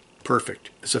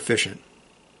 Perfect, sufficient,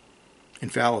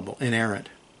 infallible, inerrant,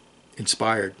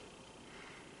 inspired.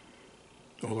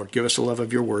 Oh Lord, give us a love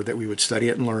of your word that we would study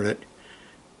it and learn it.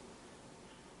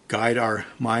 Guide our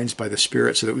minds by the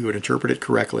Spirit so that we would interpret it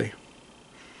correctly.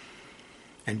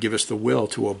 And give us the will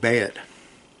to obey it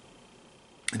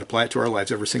and apply it to our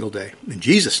lives every single day. In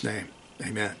Jesus' name,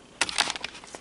 amen.